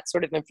told that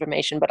sort of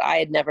information, but I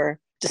had never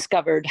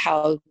discovered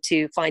how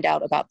to find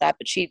out about that.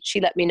 But she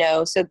let me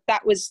know. So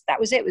that was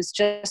it. It was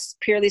just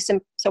purely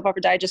Soap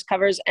Opera Digest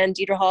covers and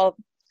Deidre Hall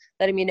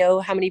letting me know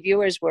how many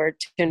viewers were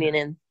tuning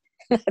in.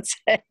 That's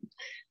it.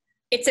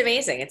 It's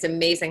amazing. It's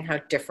amazing how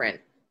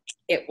different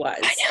it was.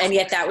 And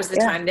yet that was the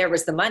time there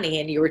was the money,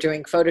 and you were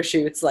doing photo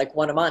shoots like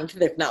one a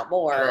month, if not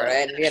more.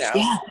 And,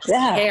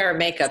 hair,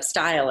 makeup,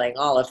 styling,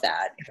 all of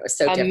that. It was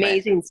so different.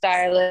 Amazing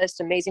stylists,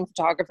 amazing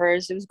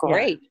photographers. It was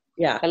great.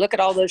 Yeah. I look at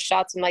all those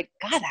shots. I'm like,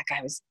 God, that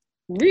guy was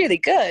really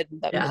good.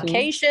 The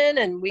location,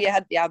 and we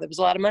had, there was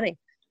a lot of money.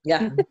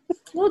 Yeah. A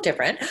little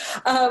different.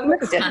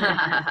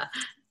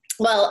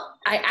 Well,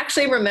 I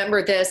actually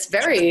remember this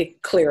very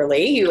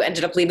clearly. You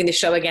ended up leaving the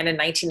show again in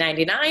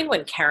 1999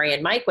 when Carrie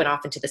and Mike went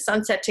off into the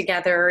sunset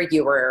together.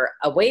 You were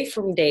away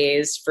from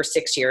Days for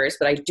 6 years,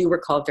 but I do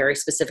recall very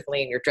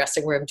specifically in your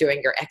dressing room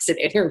doing your exit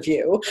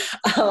interview.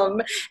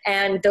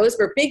 And those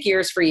were big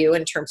years for you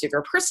in terms of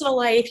your personal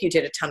life. You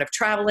did a ton of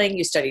traveling.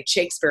 You studied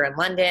Shakespeare in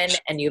London,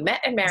 and you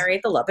met and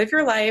married the love of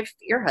your life,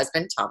 your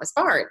husband, Thomas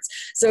Barnes.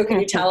 So can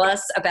you tell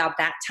us about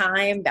that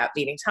time, about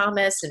meeting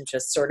Thomas, and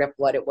just sort of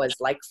what it was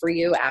like for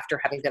you after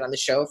having been on the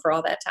show for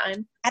all that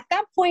time? At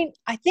that point,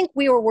 I think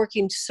we were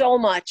working so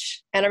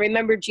much. And I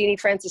remember Jeannie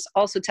Francis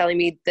also telling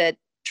me that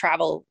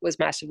travel was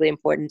massively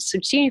important. So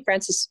Jeannie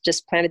Francis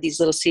just planted these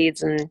little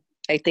seeds, and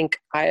I think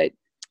I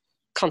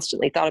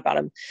constantly thought about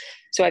them.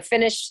 So I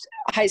finished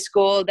high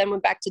school, then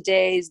went back to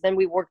Days, then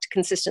we worked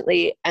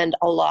consistently and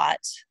a lot.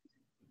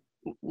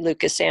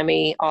 Lucas,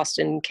 Sammy,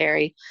 Austin,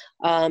 Carrie.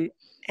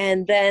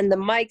 And then the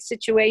Mike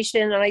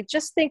situation, and I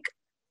just think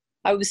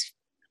I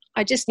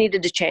just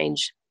needed to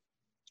change.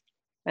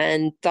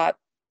 And thought,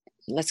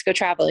 let's go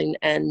traveling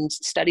and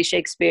study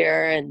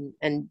Shakespeare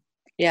and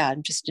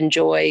just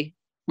enjoy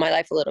my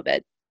life a little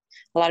bit.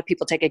 A lot of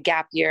people take a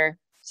gap year.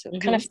 So it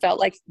kind of felt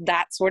like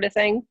that sort of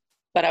thing,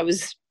 but I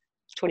was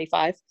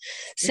 25.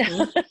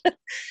 So,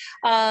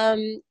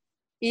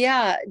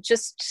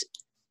 just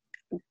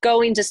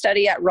going to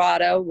study at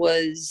RADA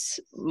was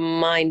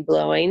mind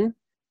blowing.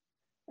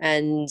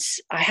 And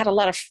I had a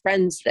lot of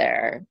friends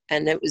there,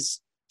 and it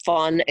was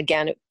fun.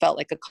 Again, it felt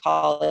like a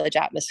college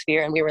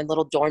atmosphere, and we were in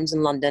little dorms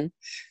in London.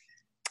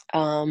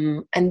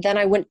 And then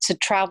I went to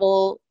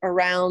travel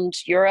around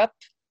Europe,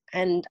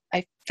 and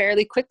I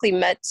fairly quickly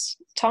met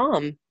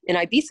Tom in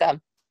Ibiza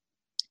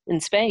in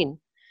Spain.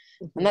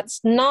 And that's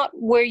not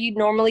where you'd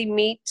normally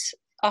meet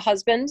a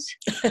husband.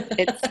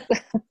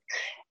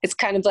 It's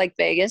kind of like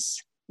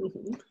Vegas.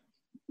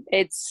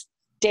 It's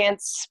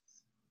dance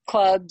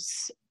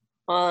clubs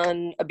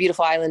on a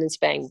beautiful island in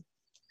Spain.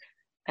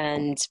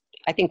 And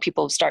I think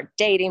people start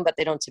dating, but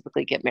they don't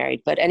typically get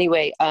married. But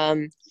anyway,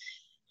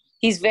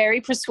 he's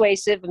very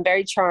persuasive and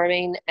very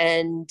charming.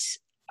 And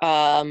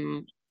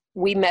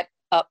we met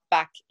up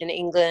back in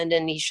England,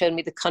 and he showed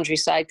me the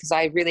countryside, because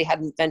I really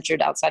hadn't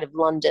ventured outside of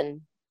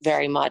London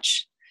very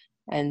much.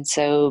 And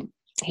so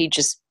he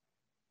just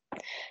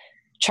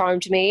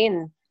charmed me,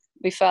 and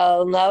we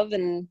fell in love.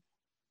 And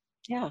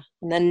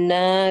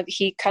then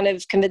he kind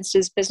of convinced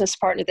his business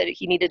partner that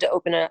he needed to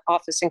open an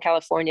office in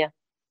California.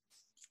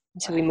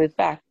 And so we moved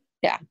back.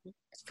 Yeah.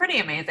 It's pretty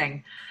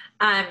amazing.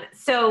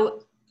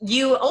 So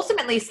you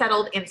ultimately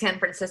settled in San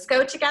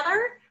Francisco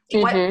together.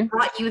 What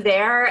brought you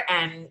there,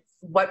 and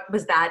what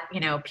was that,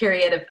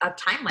 period of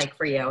time like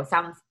for you?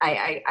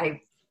 I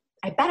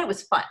bet it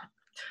was fun.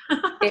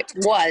 It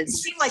was.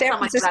 You seem like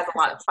someone who has a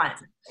lot of fun.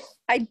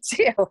 I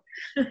do.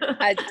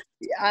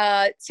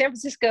 San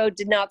Francisco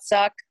did not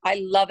suck.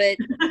 I love it.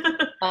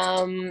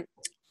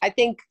 I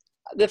think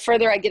the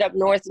further I get up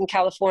north in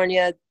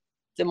California,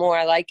 the more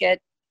I like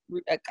it.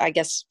 I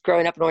guess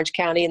growing up in Orange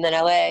County and then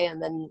LA and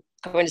then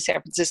going to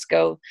San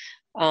Francisco,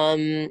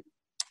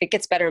 it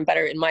gets better and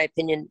better in my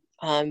opinion.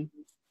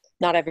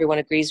 Not everyone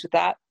agrees with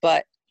that,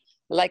 but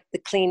I like the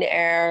clean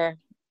air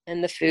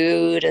and the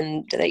food,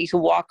 and that you can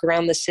walk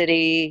around the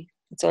city.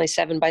 It's only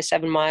 7 by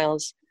 7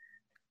 miles.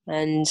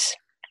 And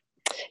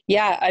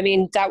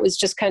that was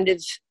just kind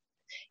of,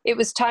 it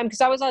was time,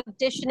 because I was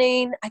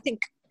auditioning, I think,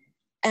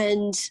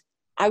 and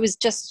I was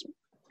just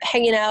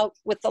hanging out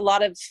with a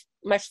lot of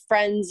my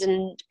friends,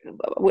 and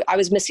I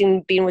was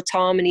missing being with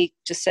Tom, and he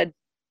just said,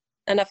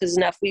 enough is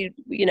enough.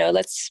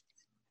 Let's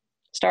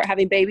start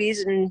having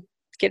babies and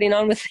getting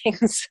on with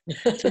things.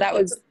 So that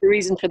was the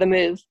reason for the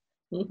move.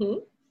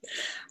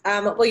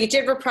 Well, you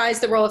did reprise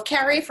the role of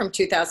Carrie from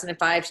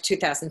 2005 to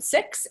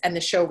 2006, and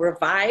the show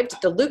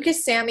revived the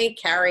Lucas, Sammy,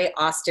 Carrie,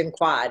 Austin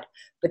quad.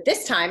 But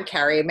this time,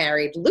 Carrie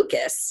married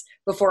Lucas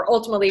before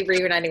ultimately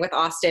reuniting with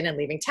Austin and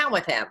leaving town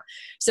with him.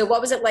 So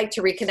what was it like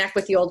to reconnect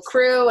with the old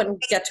crew and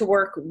get to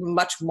work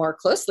much more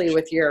closely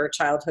with your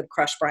childhood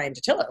crush, Brian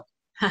Datillo?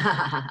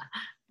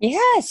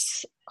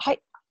 Yes.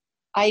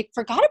 I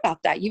forgot about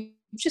that. You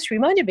just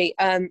reminded me.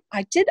 I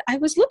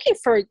was looking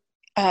for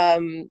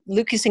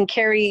Lucas and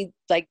Carrie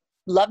like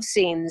love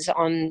scenes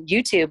on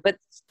YouTube, but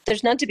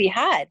there's none to be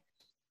had.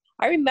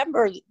 I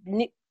remember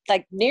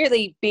like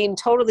nearly being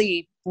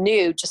totally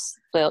new, just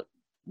the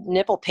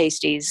nipple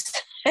pasties,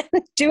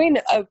 doing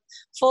a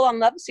full-on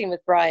love scene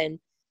with Brian.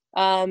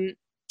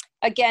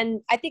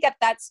 Again, I think at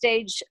that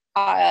stage,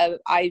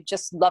 I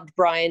just loved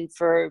Brian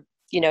for,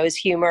 his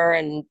humor,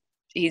 and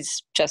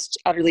he's just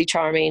utterly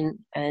charming.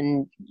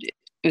 And it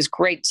was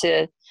great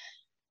to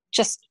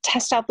just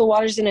test out the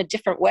waters in a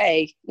different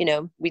way.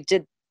 We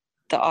did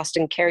the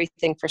Austin Carrie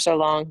thing for so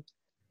long, and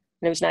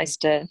it was nice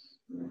to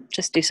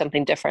just do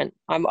something different.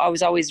 I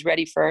was always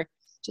ready for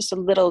just a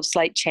little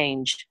slight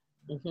change.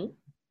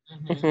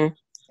 Mm-hmm. Mm-hmm.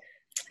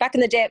 Back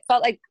in the day, it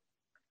felt like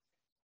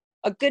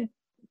a good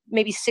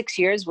maybe 6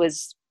 years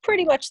was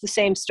pretty much the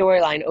same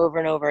storyline over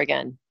and over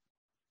again.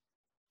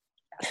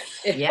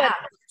 Yeah.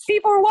 But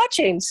people were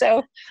watching,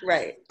 so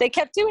right. They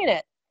kept doing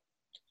it.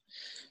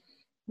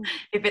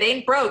 If it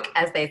ain't broke,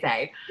 as they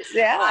say.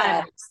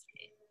 Yeah.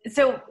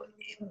 So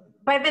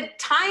by the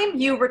time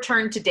you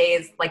returned to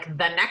Days, like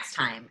the next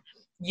time,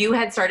 you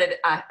had started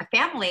a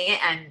family,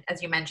 and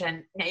as you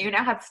mentioned, you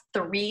now have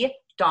 3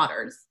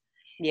 daughters.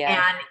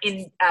 Yeah. And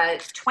in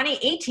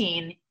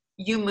 2018,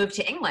 you moved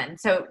to England.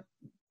 So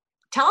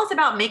tell us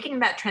about making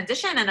that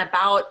transition and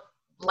about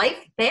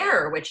life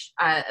there, which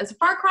is a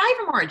far cry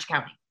from Orange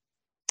County.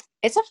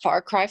 It's a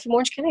far cry from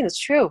Orange County. That's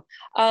true.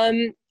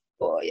 I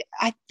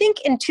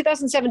think in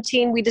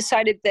 2017, we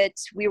decided that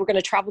we were going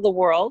to travel the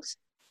world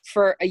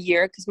for a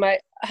year because my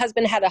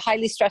husband had a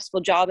highly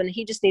stressful job and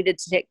he just needed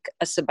to take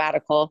a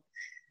sabbatical.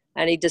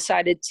 And he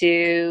decided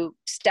to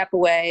step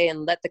away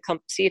and let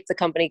see if the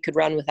company could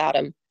run without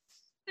him.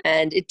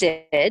 And it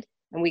did.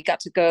 And we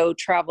got to go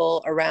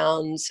travel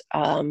around.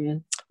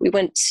 We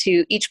went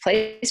to each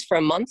place for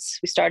a month.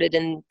 We started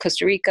in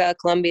Costa Rica,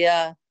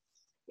 Colombia,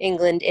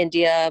 England,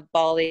 India,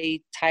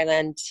 Bali,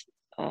 Thailand,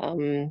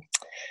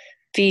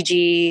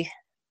 Fiji,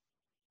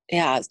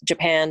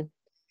 Japan.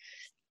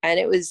 And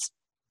it was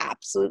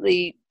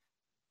absolutely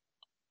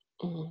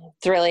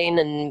thrilling.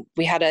 And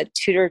we had a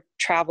tutor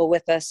travel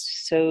with us.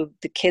 So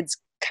the kids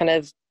kind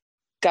of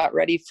got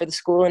ready for the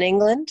school in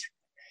England.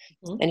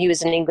 Mm-hmm. And he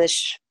was an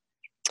English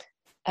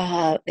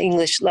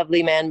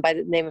lovely man by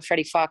the name of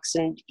Freddie Fox.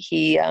 And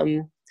he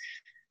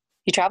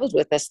traveled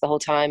with us the whole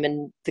time.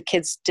 And the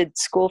kids did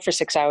school for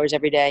 6 hours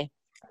every day,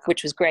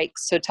 which was great.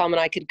 So Tom and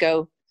I could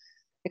go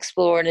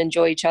explore and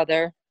enjoy each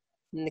other.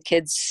 And the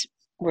kids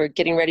were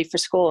getting ready for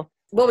school.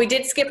 Well, we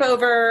did skip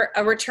over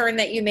a return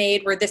that you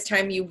made where this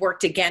time you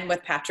worked again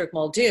with Patrick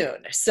Muldoon.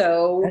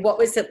 So what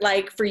was it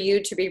like for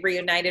you to be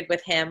reunited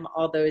with him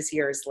all those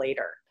years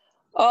later?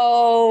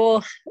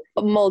 Oh,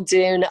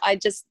 Muldoon. I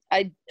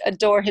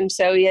adore him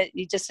so.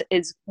 He just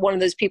is one of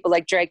those people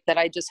like Drake that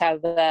I just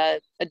have a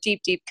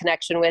deep, deep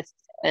connection with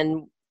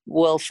and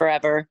will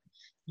forever.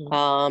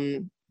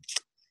 Mm-hmm.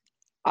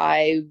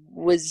 I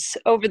was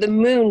over the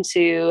moon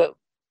to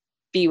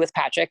be with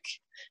Patrick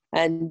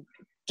and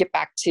get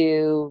back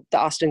to the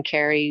Austin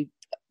Carrie,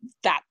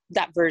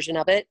 that version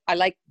of it. I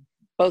like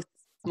both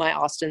my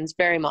Austins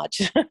very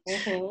much.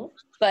 Mm-hmm.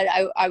 But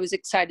I was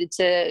excited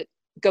to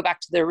go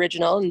back to the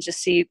original and just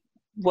see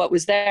what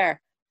was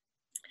there.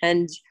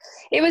 And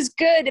it was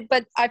good,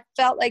 but I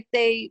felt like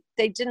they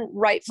didn't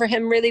write for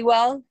him really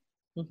well.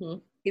 Mm-hmm.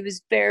 He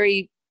was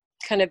very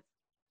kind of,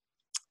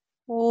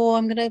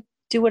 I'm going to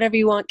do whatever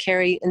you want,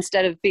 Carrie,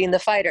 instead of being the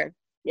fighter.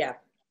 Yeah.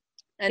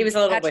 And he was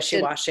a little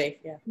wishy-washy.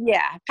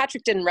 Yeah.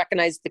 Patrick didn't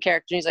recognize the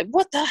character. He's like,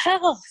 what the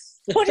hell?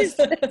 What is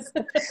this?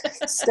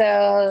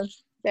 So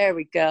there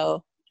we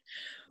go.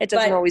 It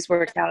doesn't always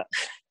work out.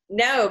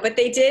 No, but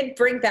they did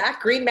bring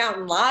back Green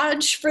Mountain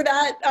Lodge for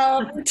that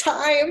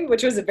time,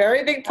 which was a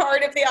very big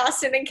part of the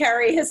Austin and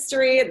Carrie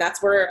history. And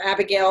that's where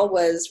Abigail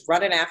was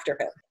running after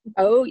him.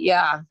 Oh,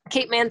 yeah.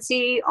 Kate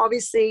Mancy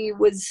obviously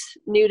was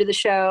new to the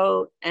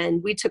show,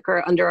 and we took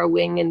her under our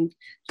wing and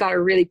got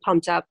her really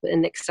pumped up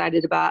and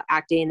excited about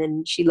acting.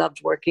 And she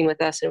loved working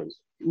with us, and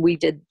we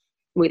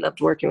loved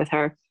working with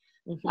her.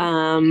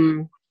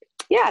 Mm-hmm.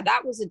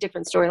 That was a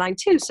different storyline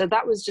too. So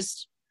that was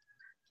just,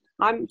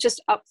 I'm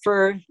just up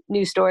for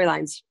new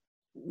storylines,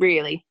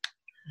 really.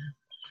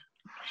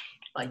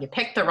 Well, you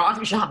picked the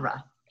wrong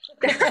genre.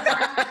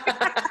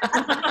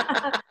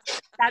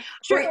 That's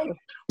true.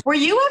 Were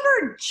you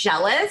ever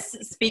jealous,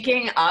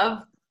 speaking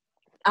of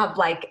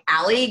like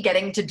Allie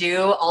getting to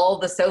do all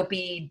the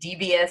soapy,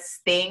 devious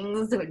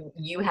things?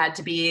 You had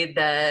to be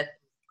the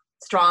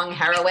strong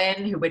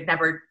heroine who would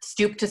never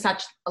stoop to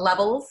such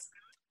levels?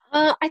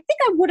 I think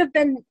I would have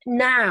been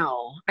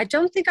now. I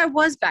don't think I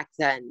was back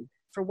then.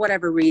 For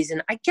whatever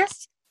reason. I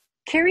guess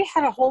Carrie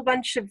had a whole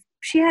bunch of,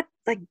 she had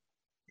like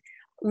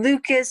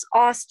Lucas,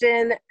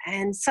 Austin,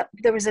 and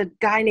there was a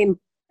guy named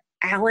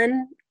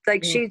Alan.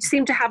 Like she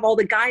seemed to have all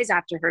the guys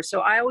after her.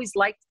 So I always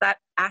liked that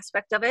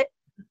aspect of it.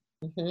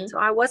 Mm-hmm. So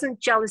I wasn't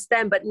jealous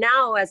then, but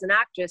now as an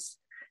actress,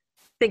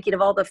 thinking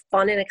of all the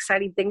fun and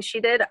exciting things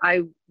she did,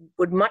 I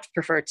would much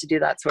prefer to do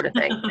that sort of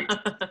thing.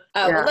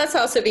 Well, let's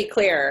also be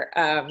clear.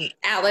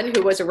 Alan,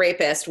 who was a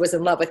rapist, was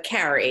in love with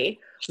Carrie.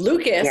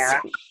 Lucas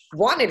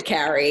wanted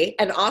Carrie,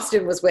 and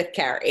Austin was with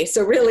Carrie.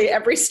 So really,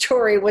 every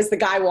story was the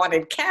guy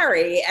wanted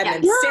Carrie, and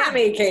then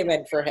Sammy came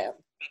in for him.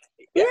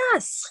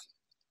 Yes.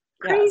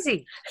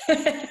 Crazy.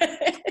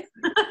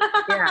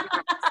 Yeah.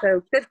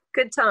 So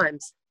good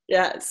times.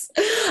 Yes.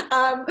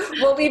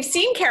 Well, we've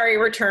seen Carrie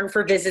return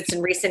for visits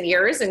in recent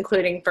years,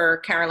 including for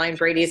Caroline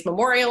Brady's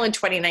memorial in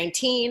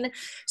 2019.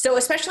 So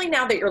especially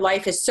now that your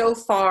life is so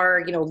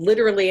far,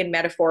 literally and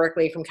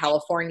metaphorically from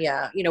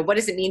California, what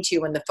does it mean to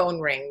you when the phone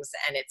rings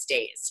and it's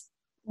Days?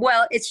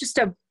 Well, it's just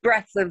a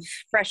breath of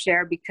fresh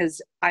air because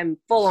I'm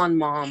full on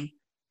mom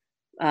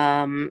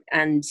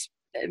and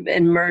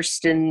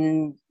immersed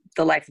in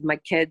the life of my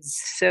kids.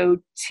 So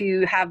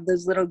to have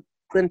those little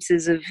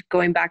glimpses of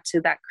going back to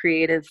that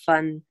creative,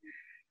 fun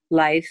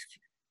life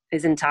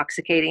is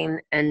intoxicating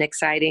and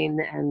exciting.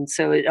 And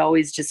so it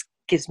always just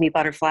gives me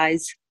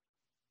butterflies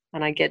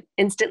and I get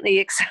instantly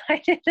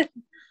excited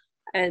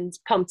and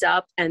pumped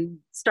up and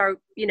start,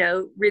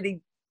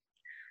 really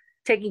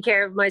taking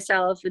care of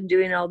myself and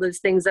doing all those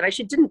things that I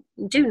didn't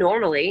do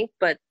normally,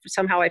 but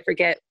somehow I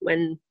forget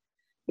when,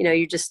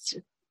 you're just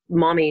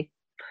mommy.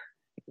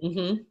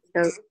 Mm-hmm.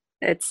 So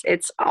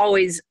it's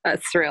always a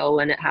thrill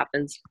when it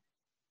happens.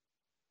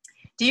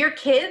 Do your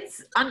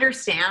kids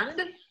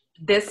understand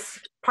this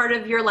part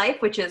of your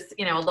life, which is,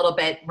 a little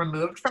bit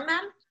removed from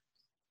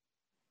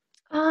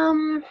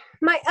them?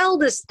 My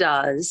eldest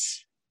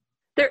does.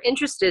 They're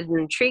interested and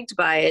intrigued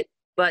by it,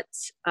 but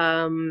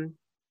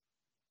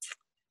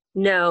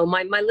no,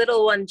 my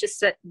little one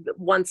just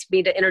wants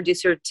me to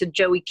introduce her to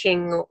Joey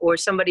King or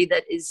somebody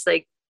that is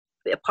like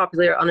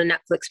popular on a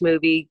Netflix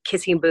movie,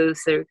 Kissing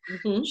Booth, or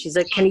she's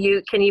like, can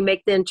you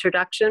make the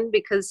introduction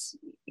because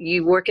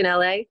you work in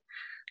LA?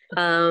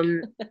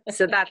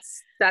 So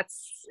that's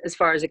as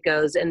far as it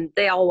goes. And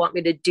they all want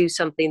me to do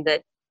something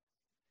that,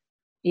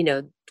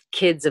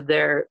 kids of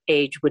their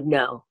age would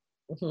know.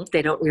 Mm-hmm.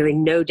 They don't really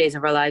know Days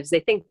of Our Lives. They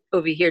think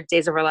over here,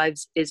 Days of Our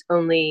Lives is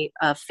only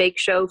a fake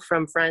show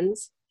from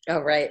Friends.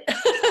 Oh, right.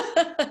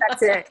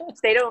 That's it.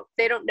 They don't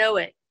know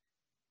it.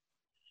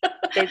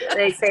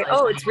 They say,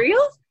 oh, it's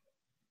real?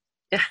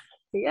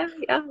 Yeah,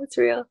 it's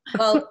real.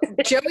 Well,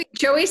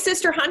 Joey's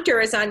sister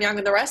Hunter is on Young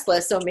and the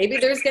Restless, so maybe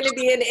there's going to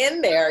be an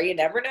in there. You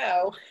never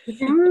know.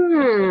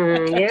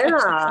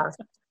 Yeah.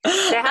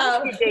 They had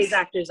a few Days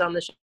actors on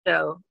the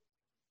show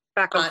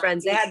back on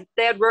Friends. They had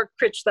Rourke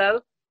Critch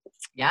though.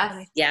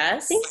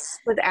 Yes.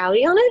 Was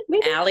Allie on it?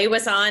 Maybe Allie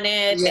was on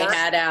it.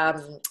 Yeah.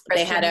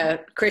 They had a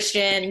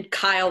Christian,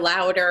 Kyle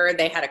Lauder.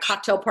 They had a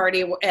cocktail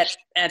party at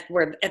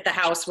the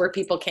house where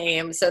people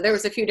came. So there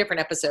was a few different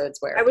episodes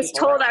where I was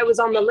told I was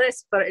on the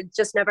list, but it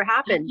just never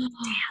happened. Damn,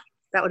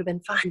 that would have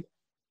been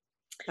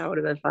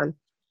fun.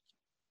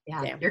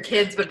 Yeah. Damn. Your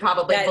kids would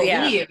probably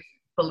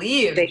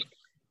believe.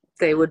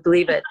 They would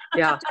believe it.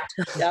 Yeah.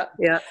 Yep.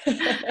 Yeah.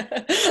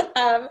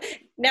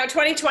 Now,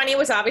 2020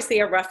 was obviously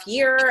a rough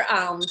year,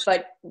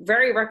 but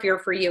very rough year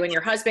for you and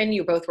your husband.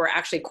 You both were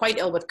actually quite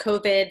ill with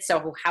COVID.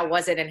 So how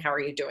was it and how are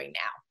you doing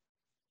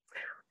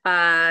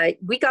now?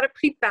 We got it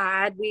pretty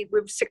bad. We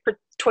were sick for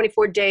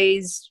 24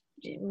 days,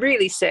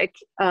 really sick.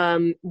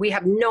 We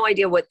have no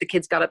idea what the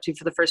kids got up to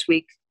for the first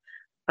week.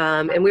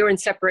 And we were in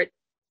separate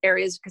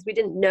areas because we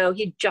didn't know.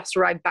 He just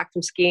arrived back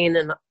from skiing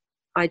and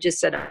I just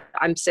said,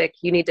 I'm sick.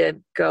 You need to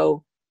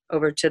go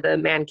over to the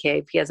man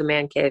cave. He has a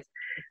man cave.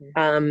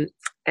 Mm-hmm.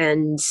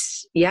 And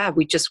yeah,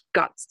 we just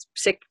got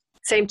sick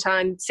same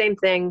time, same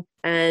thing.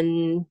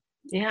 And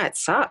yeah, it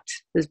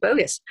sucked. It was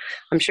bogus.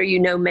 I'm sure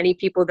many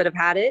people that have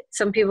had it.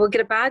 Some people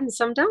get it bad and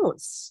some don't.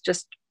 It's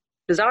just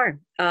bizarre.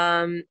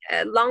 Long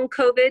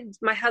COVID,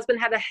 my husband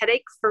had a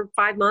headache for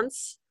 5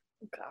 months.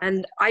 Okay.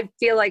 And I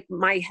feel like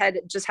my head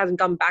just hasn't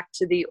gone back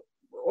to the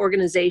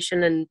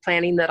organization and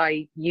planning that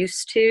I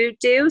used to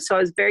do. So I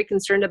was very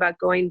concerned about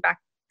going back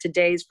to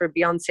Days for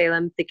Beyond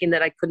Salem, thinking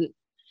that I couldn't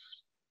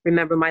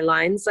remember my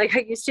lines like I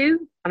used to.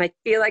 And I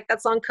feel like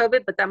that's long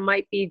COVID, but that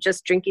might be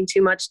just drinking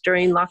too much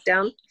during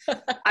lockdown.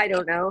 I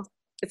don't know.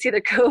 It's either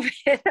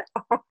COVID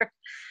or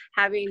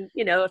having,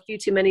 a few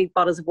too many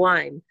bottles of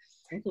wine.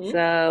 Mm-hmm.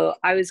 So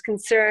I was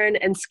concerned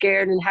and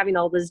scared and having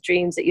all those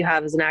dreams that you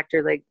have as an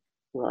actor, like,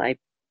 will I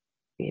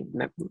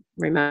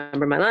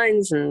remember my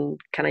lines and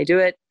can I do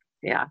it?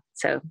 Yeah.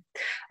 So,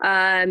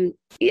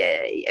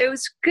 it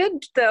was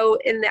good though,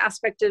 in the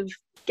aspect of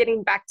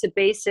getting back to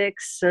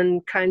basics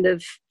and kind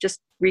of just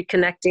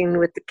reconnecting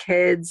with the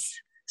kids.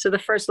 So the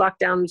first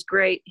lockdown was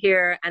great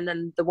here. And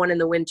then the one in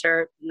the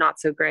winter, not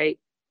so great.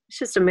 It's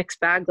just a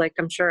mixed bag. Like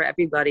I'm sure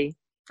everybody,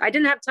 I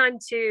didn't have time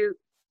to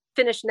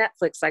finish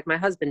Netflix like my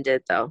husband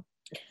did though.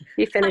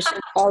 He finished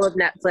all of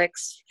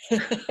Netflix.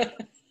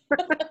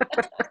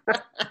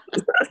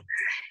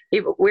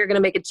 We're going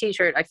to make a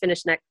t-shirt. I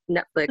finished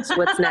Netflix.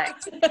 What's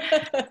next?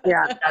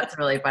 Yeah. That's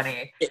really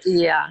funny.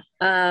 Yeah.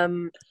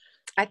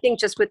 I think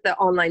just with the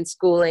online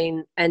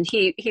schooling and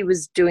he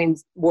was doing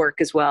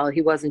work as well.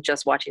 He wasn't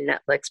just watching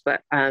Netflix,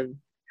 but,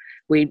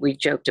 we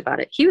joked about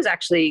it. He was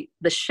actually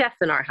the chef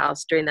in our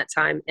house during that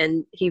time,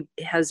 and he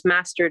has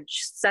mastered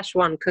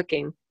Szechuan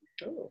cooking,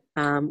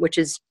 which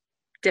is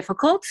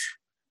difficult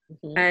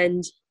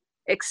and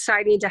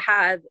exciting to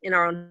have in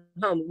our own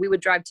home. We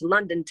would drive to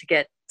London to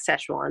get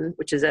Szechuan,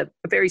 which is a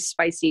very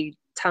spicy,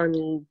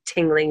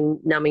 tongue-tingling,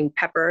 numbing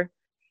pepper.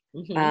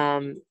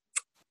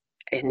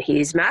 And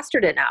he's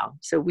mastered it now.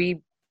 So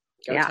Go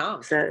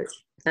Tom. So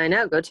I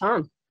know, go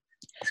Tom.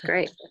 It's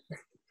great.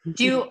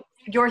 Do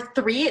your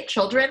 3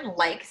 children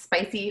like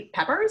spicy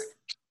peppers?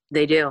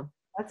 They do.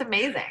 That's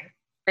amazing.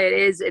 It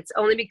is. It's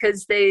only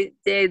because they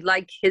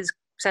like his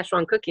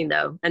Szechuan cooking,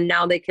 though, and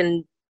now they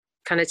can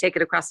kind of take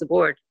it across the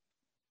board.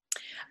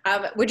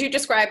 Would you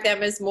describe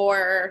them as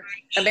more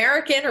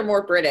American or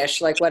more British?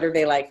 Like, what are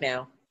they like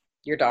now,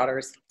 your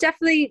daughters?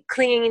 Definitely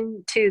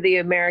clinging to the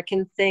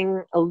American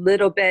thing a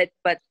little bit,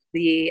 but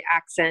the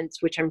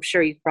accents, which I'm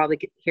sure you probably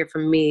could hear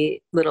from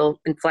me, little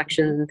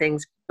inflections and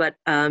things, but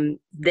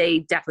they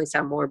definitely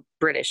sound more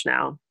British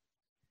now,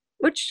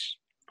 which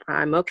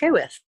I'm okay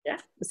with. Yeah.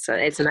 So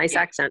it's a nice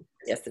accent.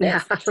 Yes, it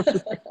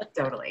is.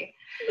 Totally.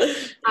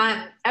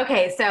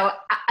 Okay, so,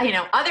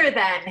 other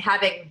than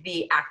having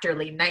the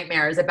actorly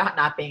nightmares about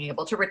not being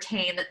able to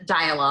retain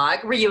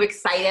dialogue, were you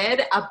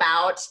excited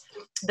about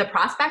the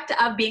prospect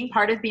of being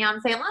part of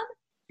Beyond Salem?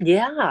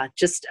 Yeah,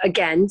 just,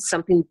 again,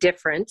 something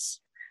different.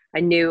 I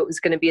knew it was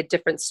going to be a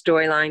different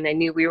storyline. I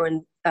knew we were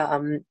in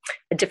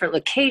a different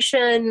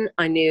location.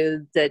 I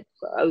knew that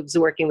I was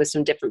working with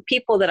some different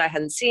people that I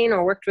hadn't seen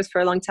or worked with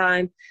for a long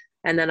time.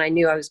 And then I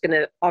knew I was going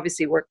to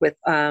obviously work with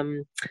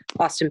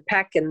Austin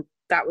Peck, and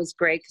that was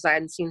great because I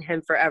hadn't seen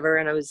him forever,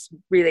 and I was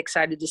really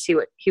excited to see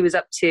what he was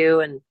up to,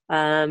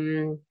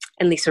 and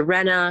Lisa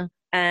Rinna,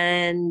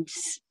 and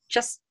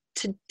just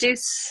to do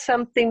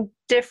something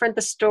different.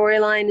 The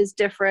storyline is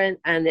different,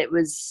 and it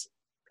was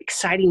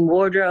exciting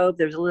wardrobe.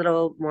 There's a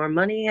little more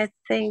money, I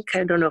think.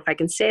 I don't know if I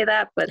can say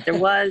that, but there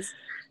was.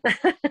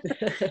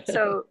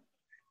 So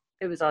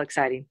it was all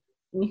exciting.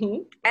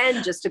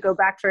 And just to go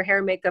back for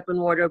hair, makeup, and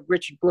wardrobe,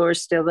 Richard Bloor's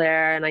still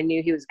there, and I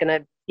knew he was going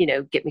to,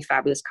 get me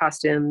fabulous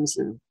costumes,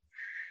 and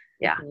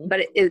but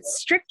it's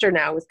stricter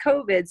now with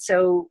COVID,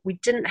 so we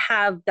didn't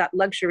have that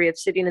luxury of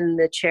sitting in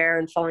the chair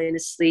and falling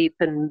asleep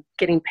and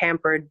getting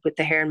pampered with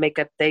the hair and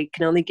makeup. They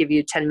can only give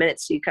you 10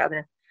 minutes, so you kind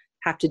of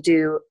have to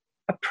do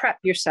a prep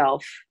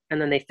yourself, and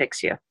then they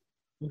fix you.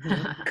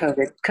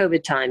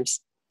 COVID times.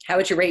 How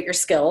would you rate your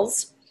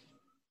skills?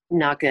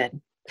 Not good.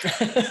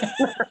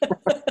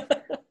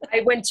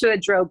 I went to a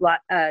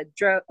how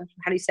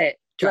do you say it?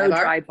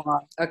 Dry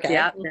bar. Okay.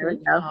 Yeah, there we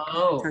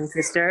go. Tongue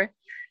twister.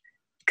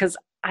 Because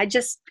I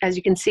just, as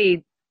you can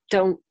see,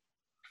 don't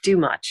do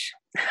much.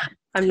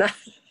 I'm not.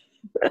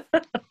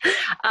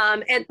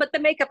 But the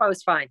makeup, I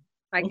was fine.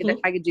 I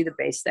could do the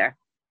base there.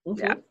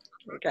 Yeah.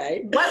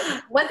 Okay.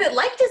 What was it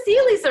like to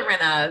see Lisa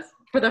Rinna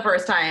for the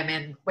first time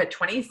in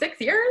 26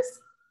 years?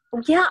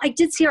 Yeah, I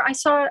did see her. I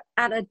saw her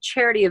at a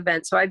charity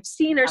event, so I've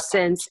seen her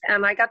since.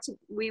 And I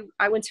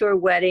went to her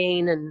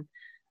wedding, and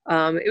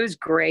it was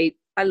great.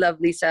 I love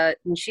Lisa,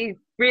 and she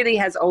really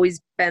has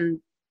always been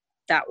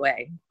that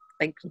way.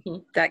 Like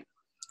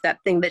that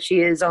thing that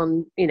she is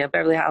on,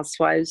 Beverly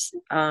Housewives.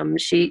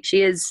 She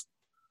is.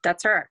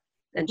 That's her,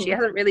 and she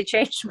hasn't really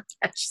changed much.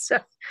 So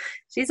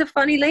she's a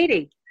funny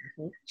lady.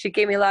 She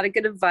gave me a lot of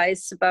good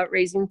advice about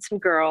raising some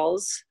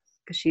girls,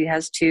 because she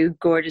has 2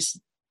 gorgeous,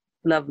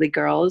 lovely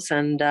girls,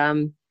 and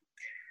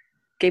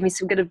gave me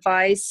some good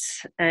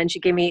advice. And she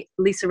gave me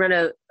Lisa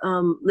Rinna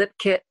lip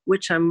kit,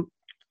 which I'm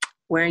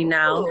wearing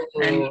now. Ooh.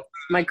 And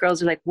my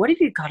girls are like, "What have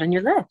you got on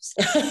your lips?"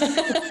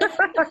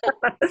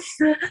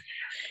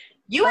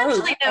 You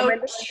actually know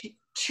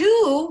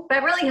 2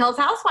 Beverly Hills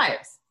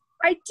housewives.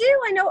 I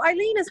do. I know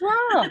Eileen as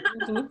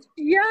well.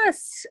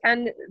 Yes.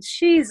 And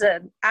she's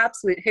an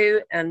absolute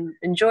hoot, and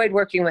enjoyed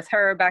working with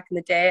her back in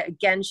the day.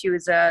 Again, she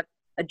was a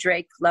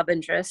Drake love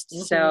interest.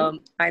 So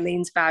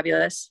Eileen's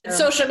fabulous.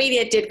 Social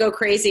media did go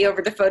crazy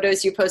over the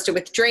photos you posted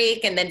with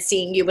Drake, and then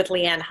seeing you with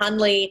Leanne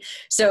Hunley.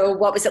 So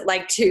what was it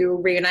like to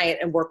reunite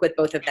and work with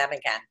both of them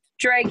again?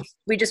 Drake,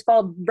 we just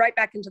fall right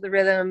back into the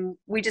rhythm.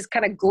 We just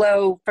kind of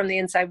glow from the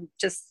inside,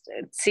 just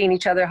seeing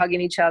each other,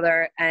 hugging each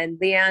other. And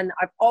Leanne,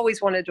 I've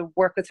always wanted to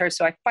work with her.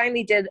 So I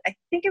finally did. I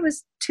think it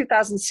was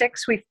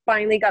 2006. We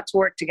finally got to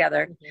work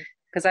together,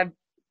 because I've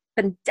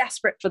been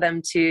desperate for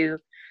them to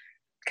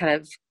kind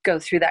of go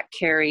through that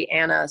Carrie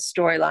Anna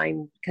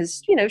storyline,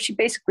 because, she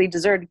basically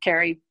deserted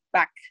Carrie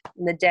back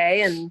in the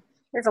day, and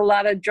there's a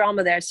lot of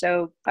drama there.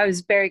 So I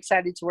was very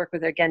excited to work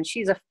with her again.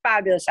 She's a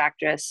fabulous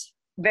actress.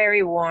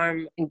 Very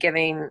warm and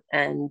giving,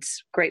 and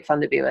great fun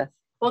to be with.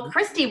 Well,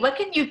 Christie, what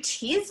can you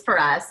tease for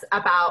us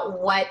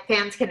about what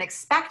fans can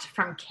expect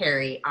from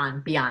Carrie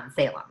on Beyond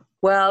Salem?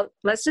 Well,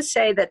 let's just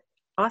say that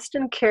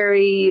Austin and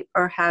Carrie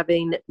are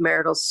having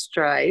marital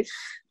strife,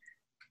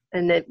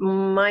 and it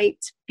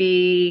might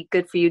be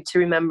good for you to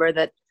remember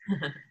that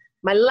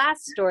my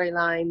last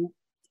storyline,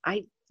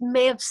 I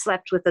may have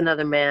slept with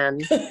another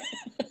man.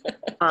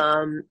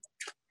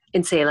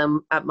 In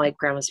Salem at my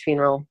grandma's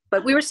funeral.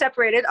 But we were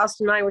separated.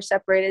 Austin and I were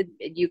separated.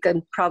 You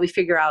can probably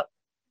figure out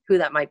who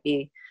that might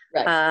be.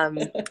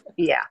 Right.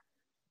 Yeah.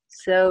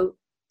 So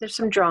there's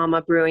some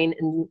drama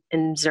brewing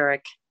in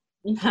Zurich.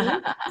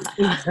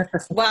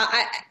 Mm-hmm. Well,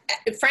 I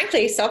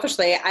frankly,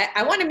 selfishly,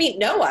 I want to meet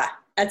Noah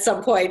at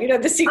some point,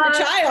 the secret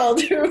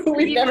child who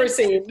we've never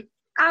seen.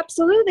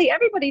 Absolutely.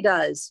 Everybody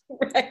does.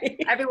 Right.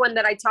 Everyone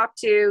that I talk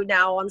to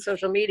now on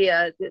social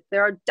media,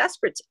 I'm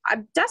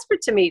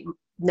desperate to meet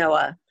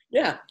Noah.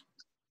 Yeah.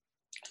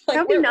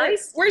 That'd be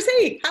nice. Where's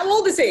he? How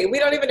old is he? We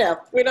don't even know.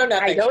 We know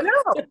nothing. I don't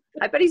know.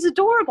 I bet he's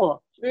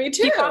adorable. Me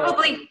too. He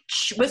probably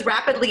was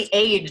rapidly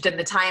aged in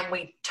the time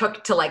we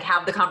took to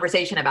have the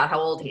conversation about how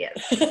old he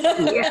is.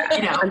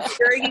 Yeah. I'm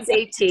sure he's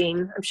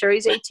 18.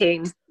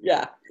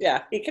 Yeah.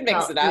 He can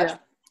mix it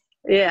up.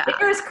 Yeah.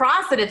 Fingers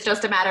crossed that it's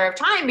just a matter of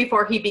time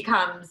before he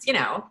becomes,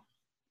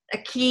 a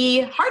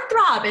key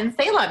heartthrob in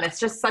Salem. It's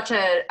just such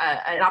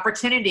an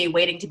opportunity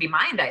waiting to be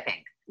mined, I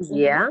think.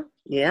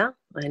 Yeah,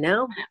 I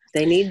know.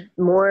 They need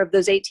more of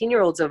those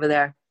 18-year-olds over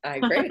there. I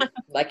agree.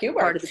 Like you were.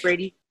 Part of the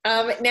Brady.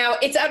 Now,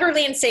 it's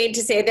utterly insane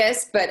to say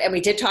this, and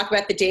we did talk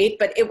about the date,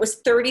 but it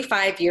was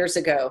 35 years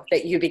ago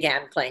that you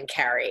began playing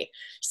Carrie.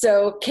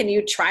 So can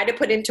you try to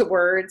put into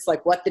words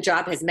what the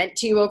job has meant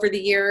to you over the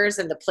years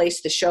and the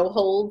place the show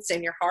holds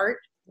in your heart?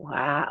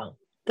 Wow.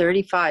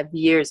 35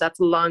 years.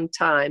 That's a long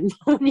time.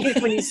 when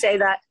you say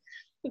that.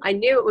 I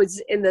knew it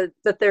was in the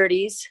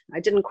 30s.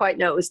 I didn't quite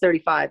know it was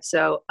 35.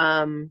 So,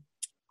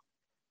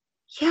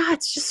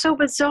 it's just so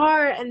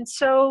bizarre and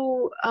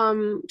so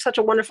such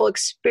a wonderful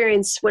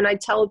experience when I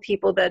tell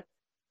people that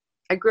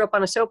I grew up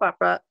on a soap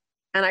opera,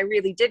 and I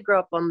really did grow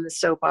up on the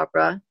soap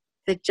opera.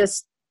 They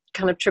just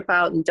kind of trip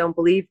out and don't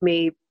believe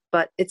me,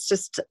 but it's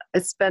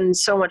been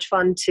so much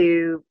fun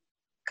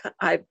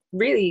I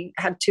really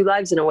had two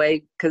lives in a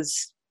way,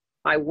 because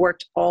I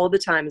worked all the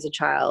time as a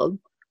child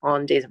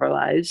on Days of Our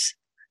Lives.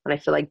 And I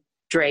feel like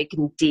Drake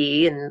and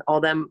Dee and all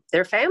them,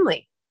 they're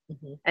family.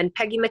 Mm-hmm. And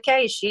Peggy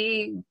McKay,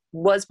 she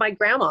was my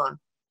grandma,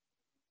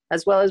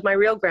 as well as my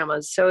real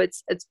grandmas. So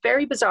it's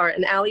very bizarre.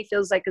 And Allie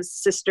feels like a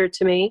sister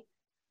to me.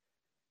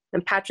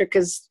 And Patrick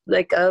is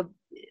like a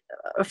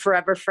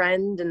forever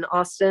friend, and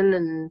Austin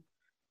and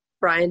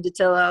Brian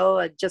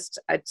DiTillo. It's just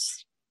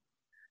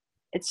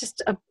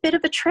a bit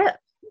of a trip.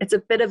 It's a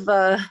bit of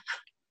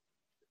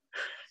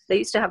they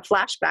used to have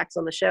flashbacks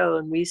on the show,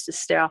 and we used to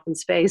stare off in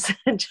space.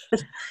 It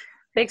just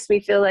makes me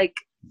feel like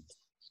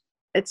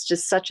it's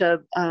just such a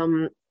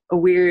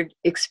weird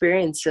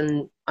experience.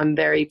 And I'm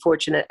very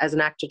fortunate as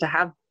an actor to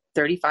have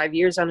 35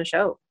 years on a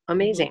show.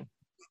 Amazing.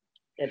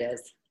 It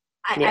is.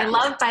 I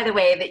love, by the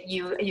way, that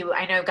you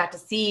I know got to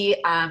see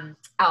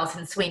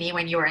Allison Sweeney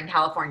when you were in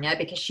California,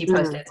 because she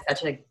posted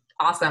such an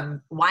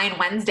awesome Wine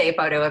Wednesday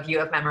photo of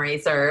you, if memory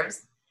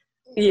serves.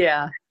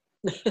 Yeah.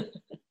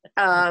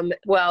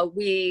 Well,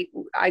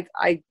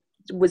 I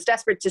was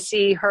desperate to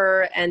see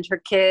her and her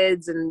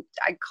kids, and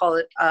I call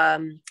it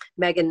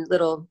Megan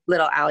little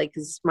Allie,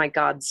 because my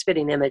God,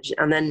 spitting image.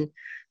 And then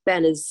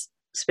Ben is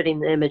spitting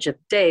the image of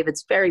Dave.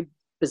 It's very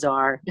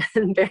bizarre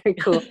and very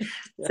cool.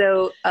 Yeah.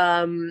 So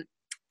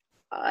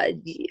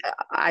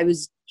I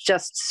was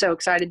just so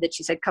excited that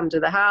she said, come to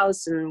the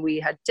house, and we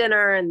had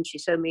dinner, and she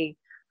showed me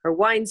her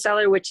wine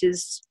cellar, which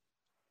is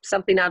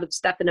something out of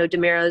Stefano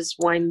Demira's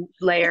wine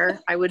layer.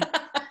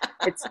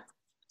 It's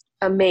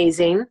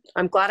amazing.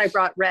 I'm glad I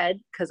brought red,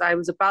 because I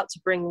was about to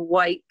bring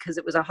white because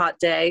it was a hot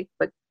day,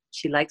 but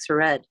she likes her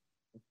red.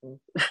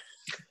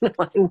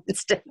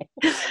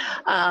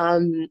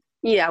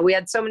 We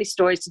had so many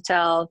stories to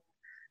tell.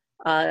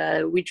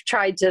 We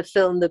tried to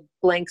fill in the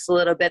blanks a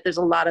little bit. There's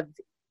a lot of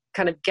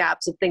kind of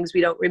gaps of things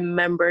we don't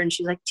remember. And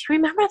she's like, do you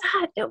remember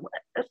that?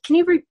 Can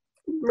you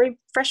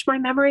refresh my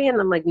memory? And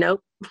I'm like,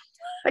 nope,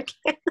 I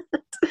can't.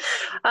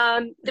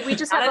 We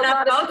just have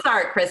not enough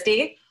Mozart,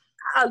 Christie.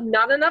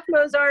 Not enough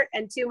Mozart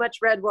and too much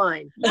red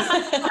wine.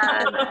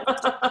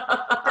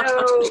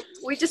 So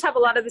we just have a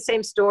lot of the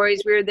same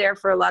stories. We were there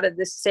for a lot of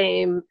the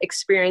same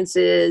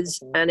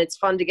experiences, and it's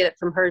fun to get it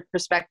from her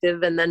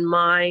perspective and then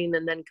mine,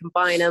 and then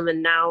combine them.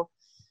 And now,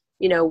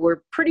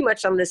 we're pretty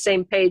much on the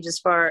same page as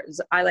far as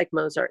I like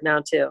Mozart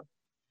now too.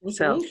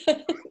 So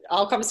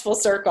all comes full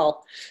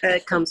circle.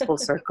 It comes full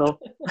circle.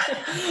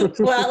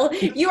 Well,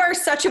 you are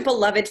such a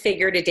beloved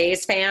figure to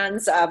Days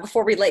fans.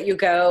 Before we let you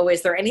go,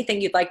 is there anything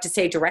you'd like to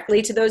say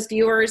directly to those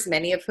viewers,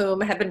 many of whom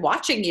have been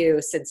watching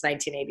you since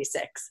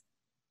 1986?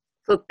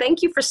 So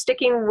thank you for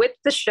sticking with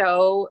the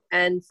show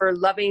and for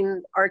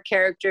loving our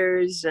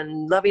characters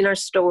and loving our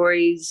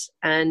stories.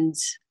 And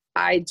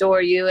I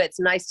adore you. It's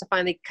nice to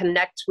finally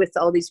connect with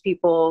all these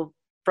people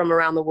from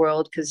around the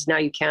world, because now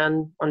you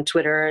can on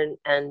Twitter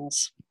and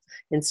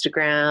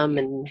Instagram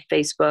and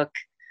Facebook.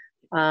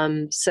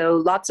 So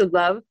lots of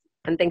love,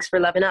 and thanks for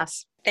loving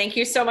us. Thank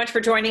you so much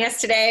for joining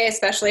us today,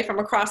 especially from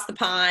across the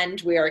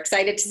pond. We are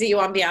excited to see you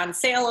on Beyond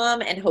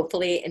Salem, and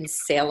hopefully in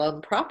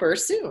Salem proper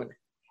soon.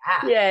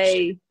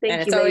 Yay. Thank you,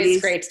 and it's always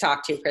great to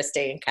talk to you,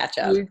 Christie, and catch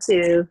up. You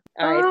too.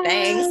 All right,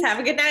 thanks. Have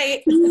a good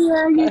night.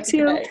 Yeah, you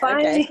too. Bye.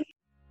 Okay.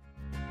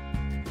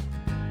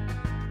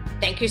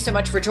 Thank you so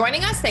much for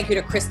joining us. Thank you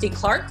to Christie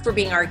Clark for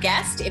being our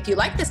guest. If you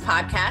like this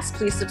podcast,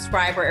 please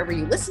subscribe wherever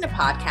you listen to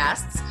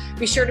podcasts.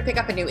 Be sure to pick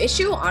up a new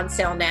issue on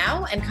sale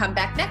now and come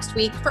back next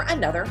week for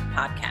another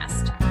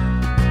podcast.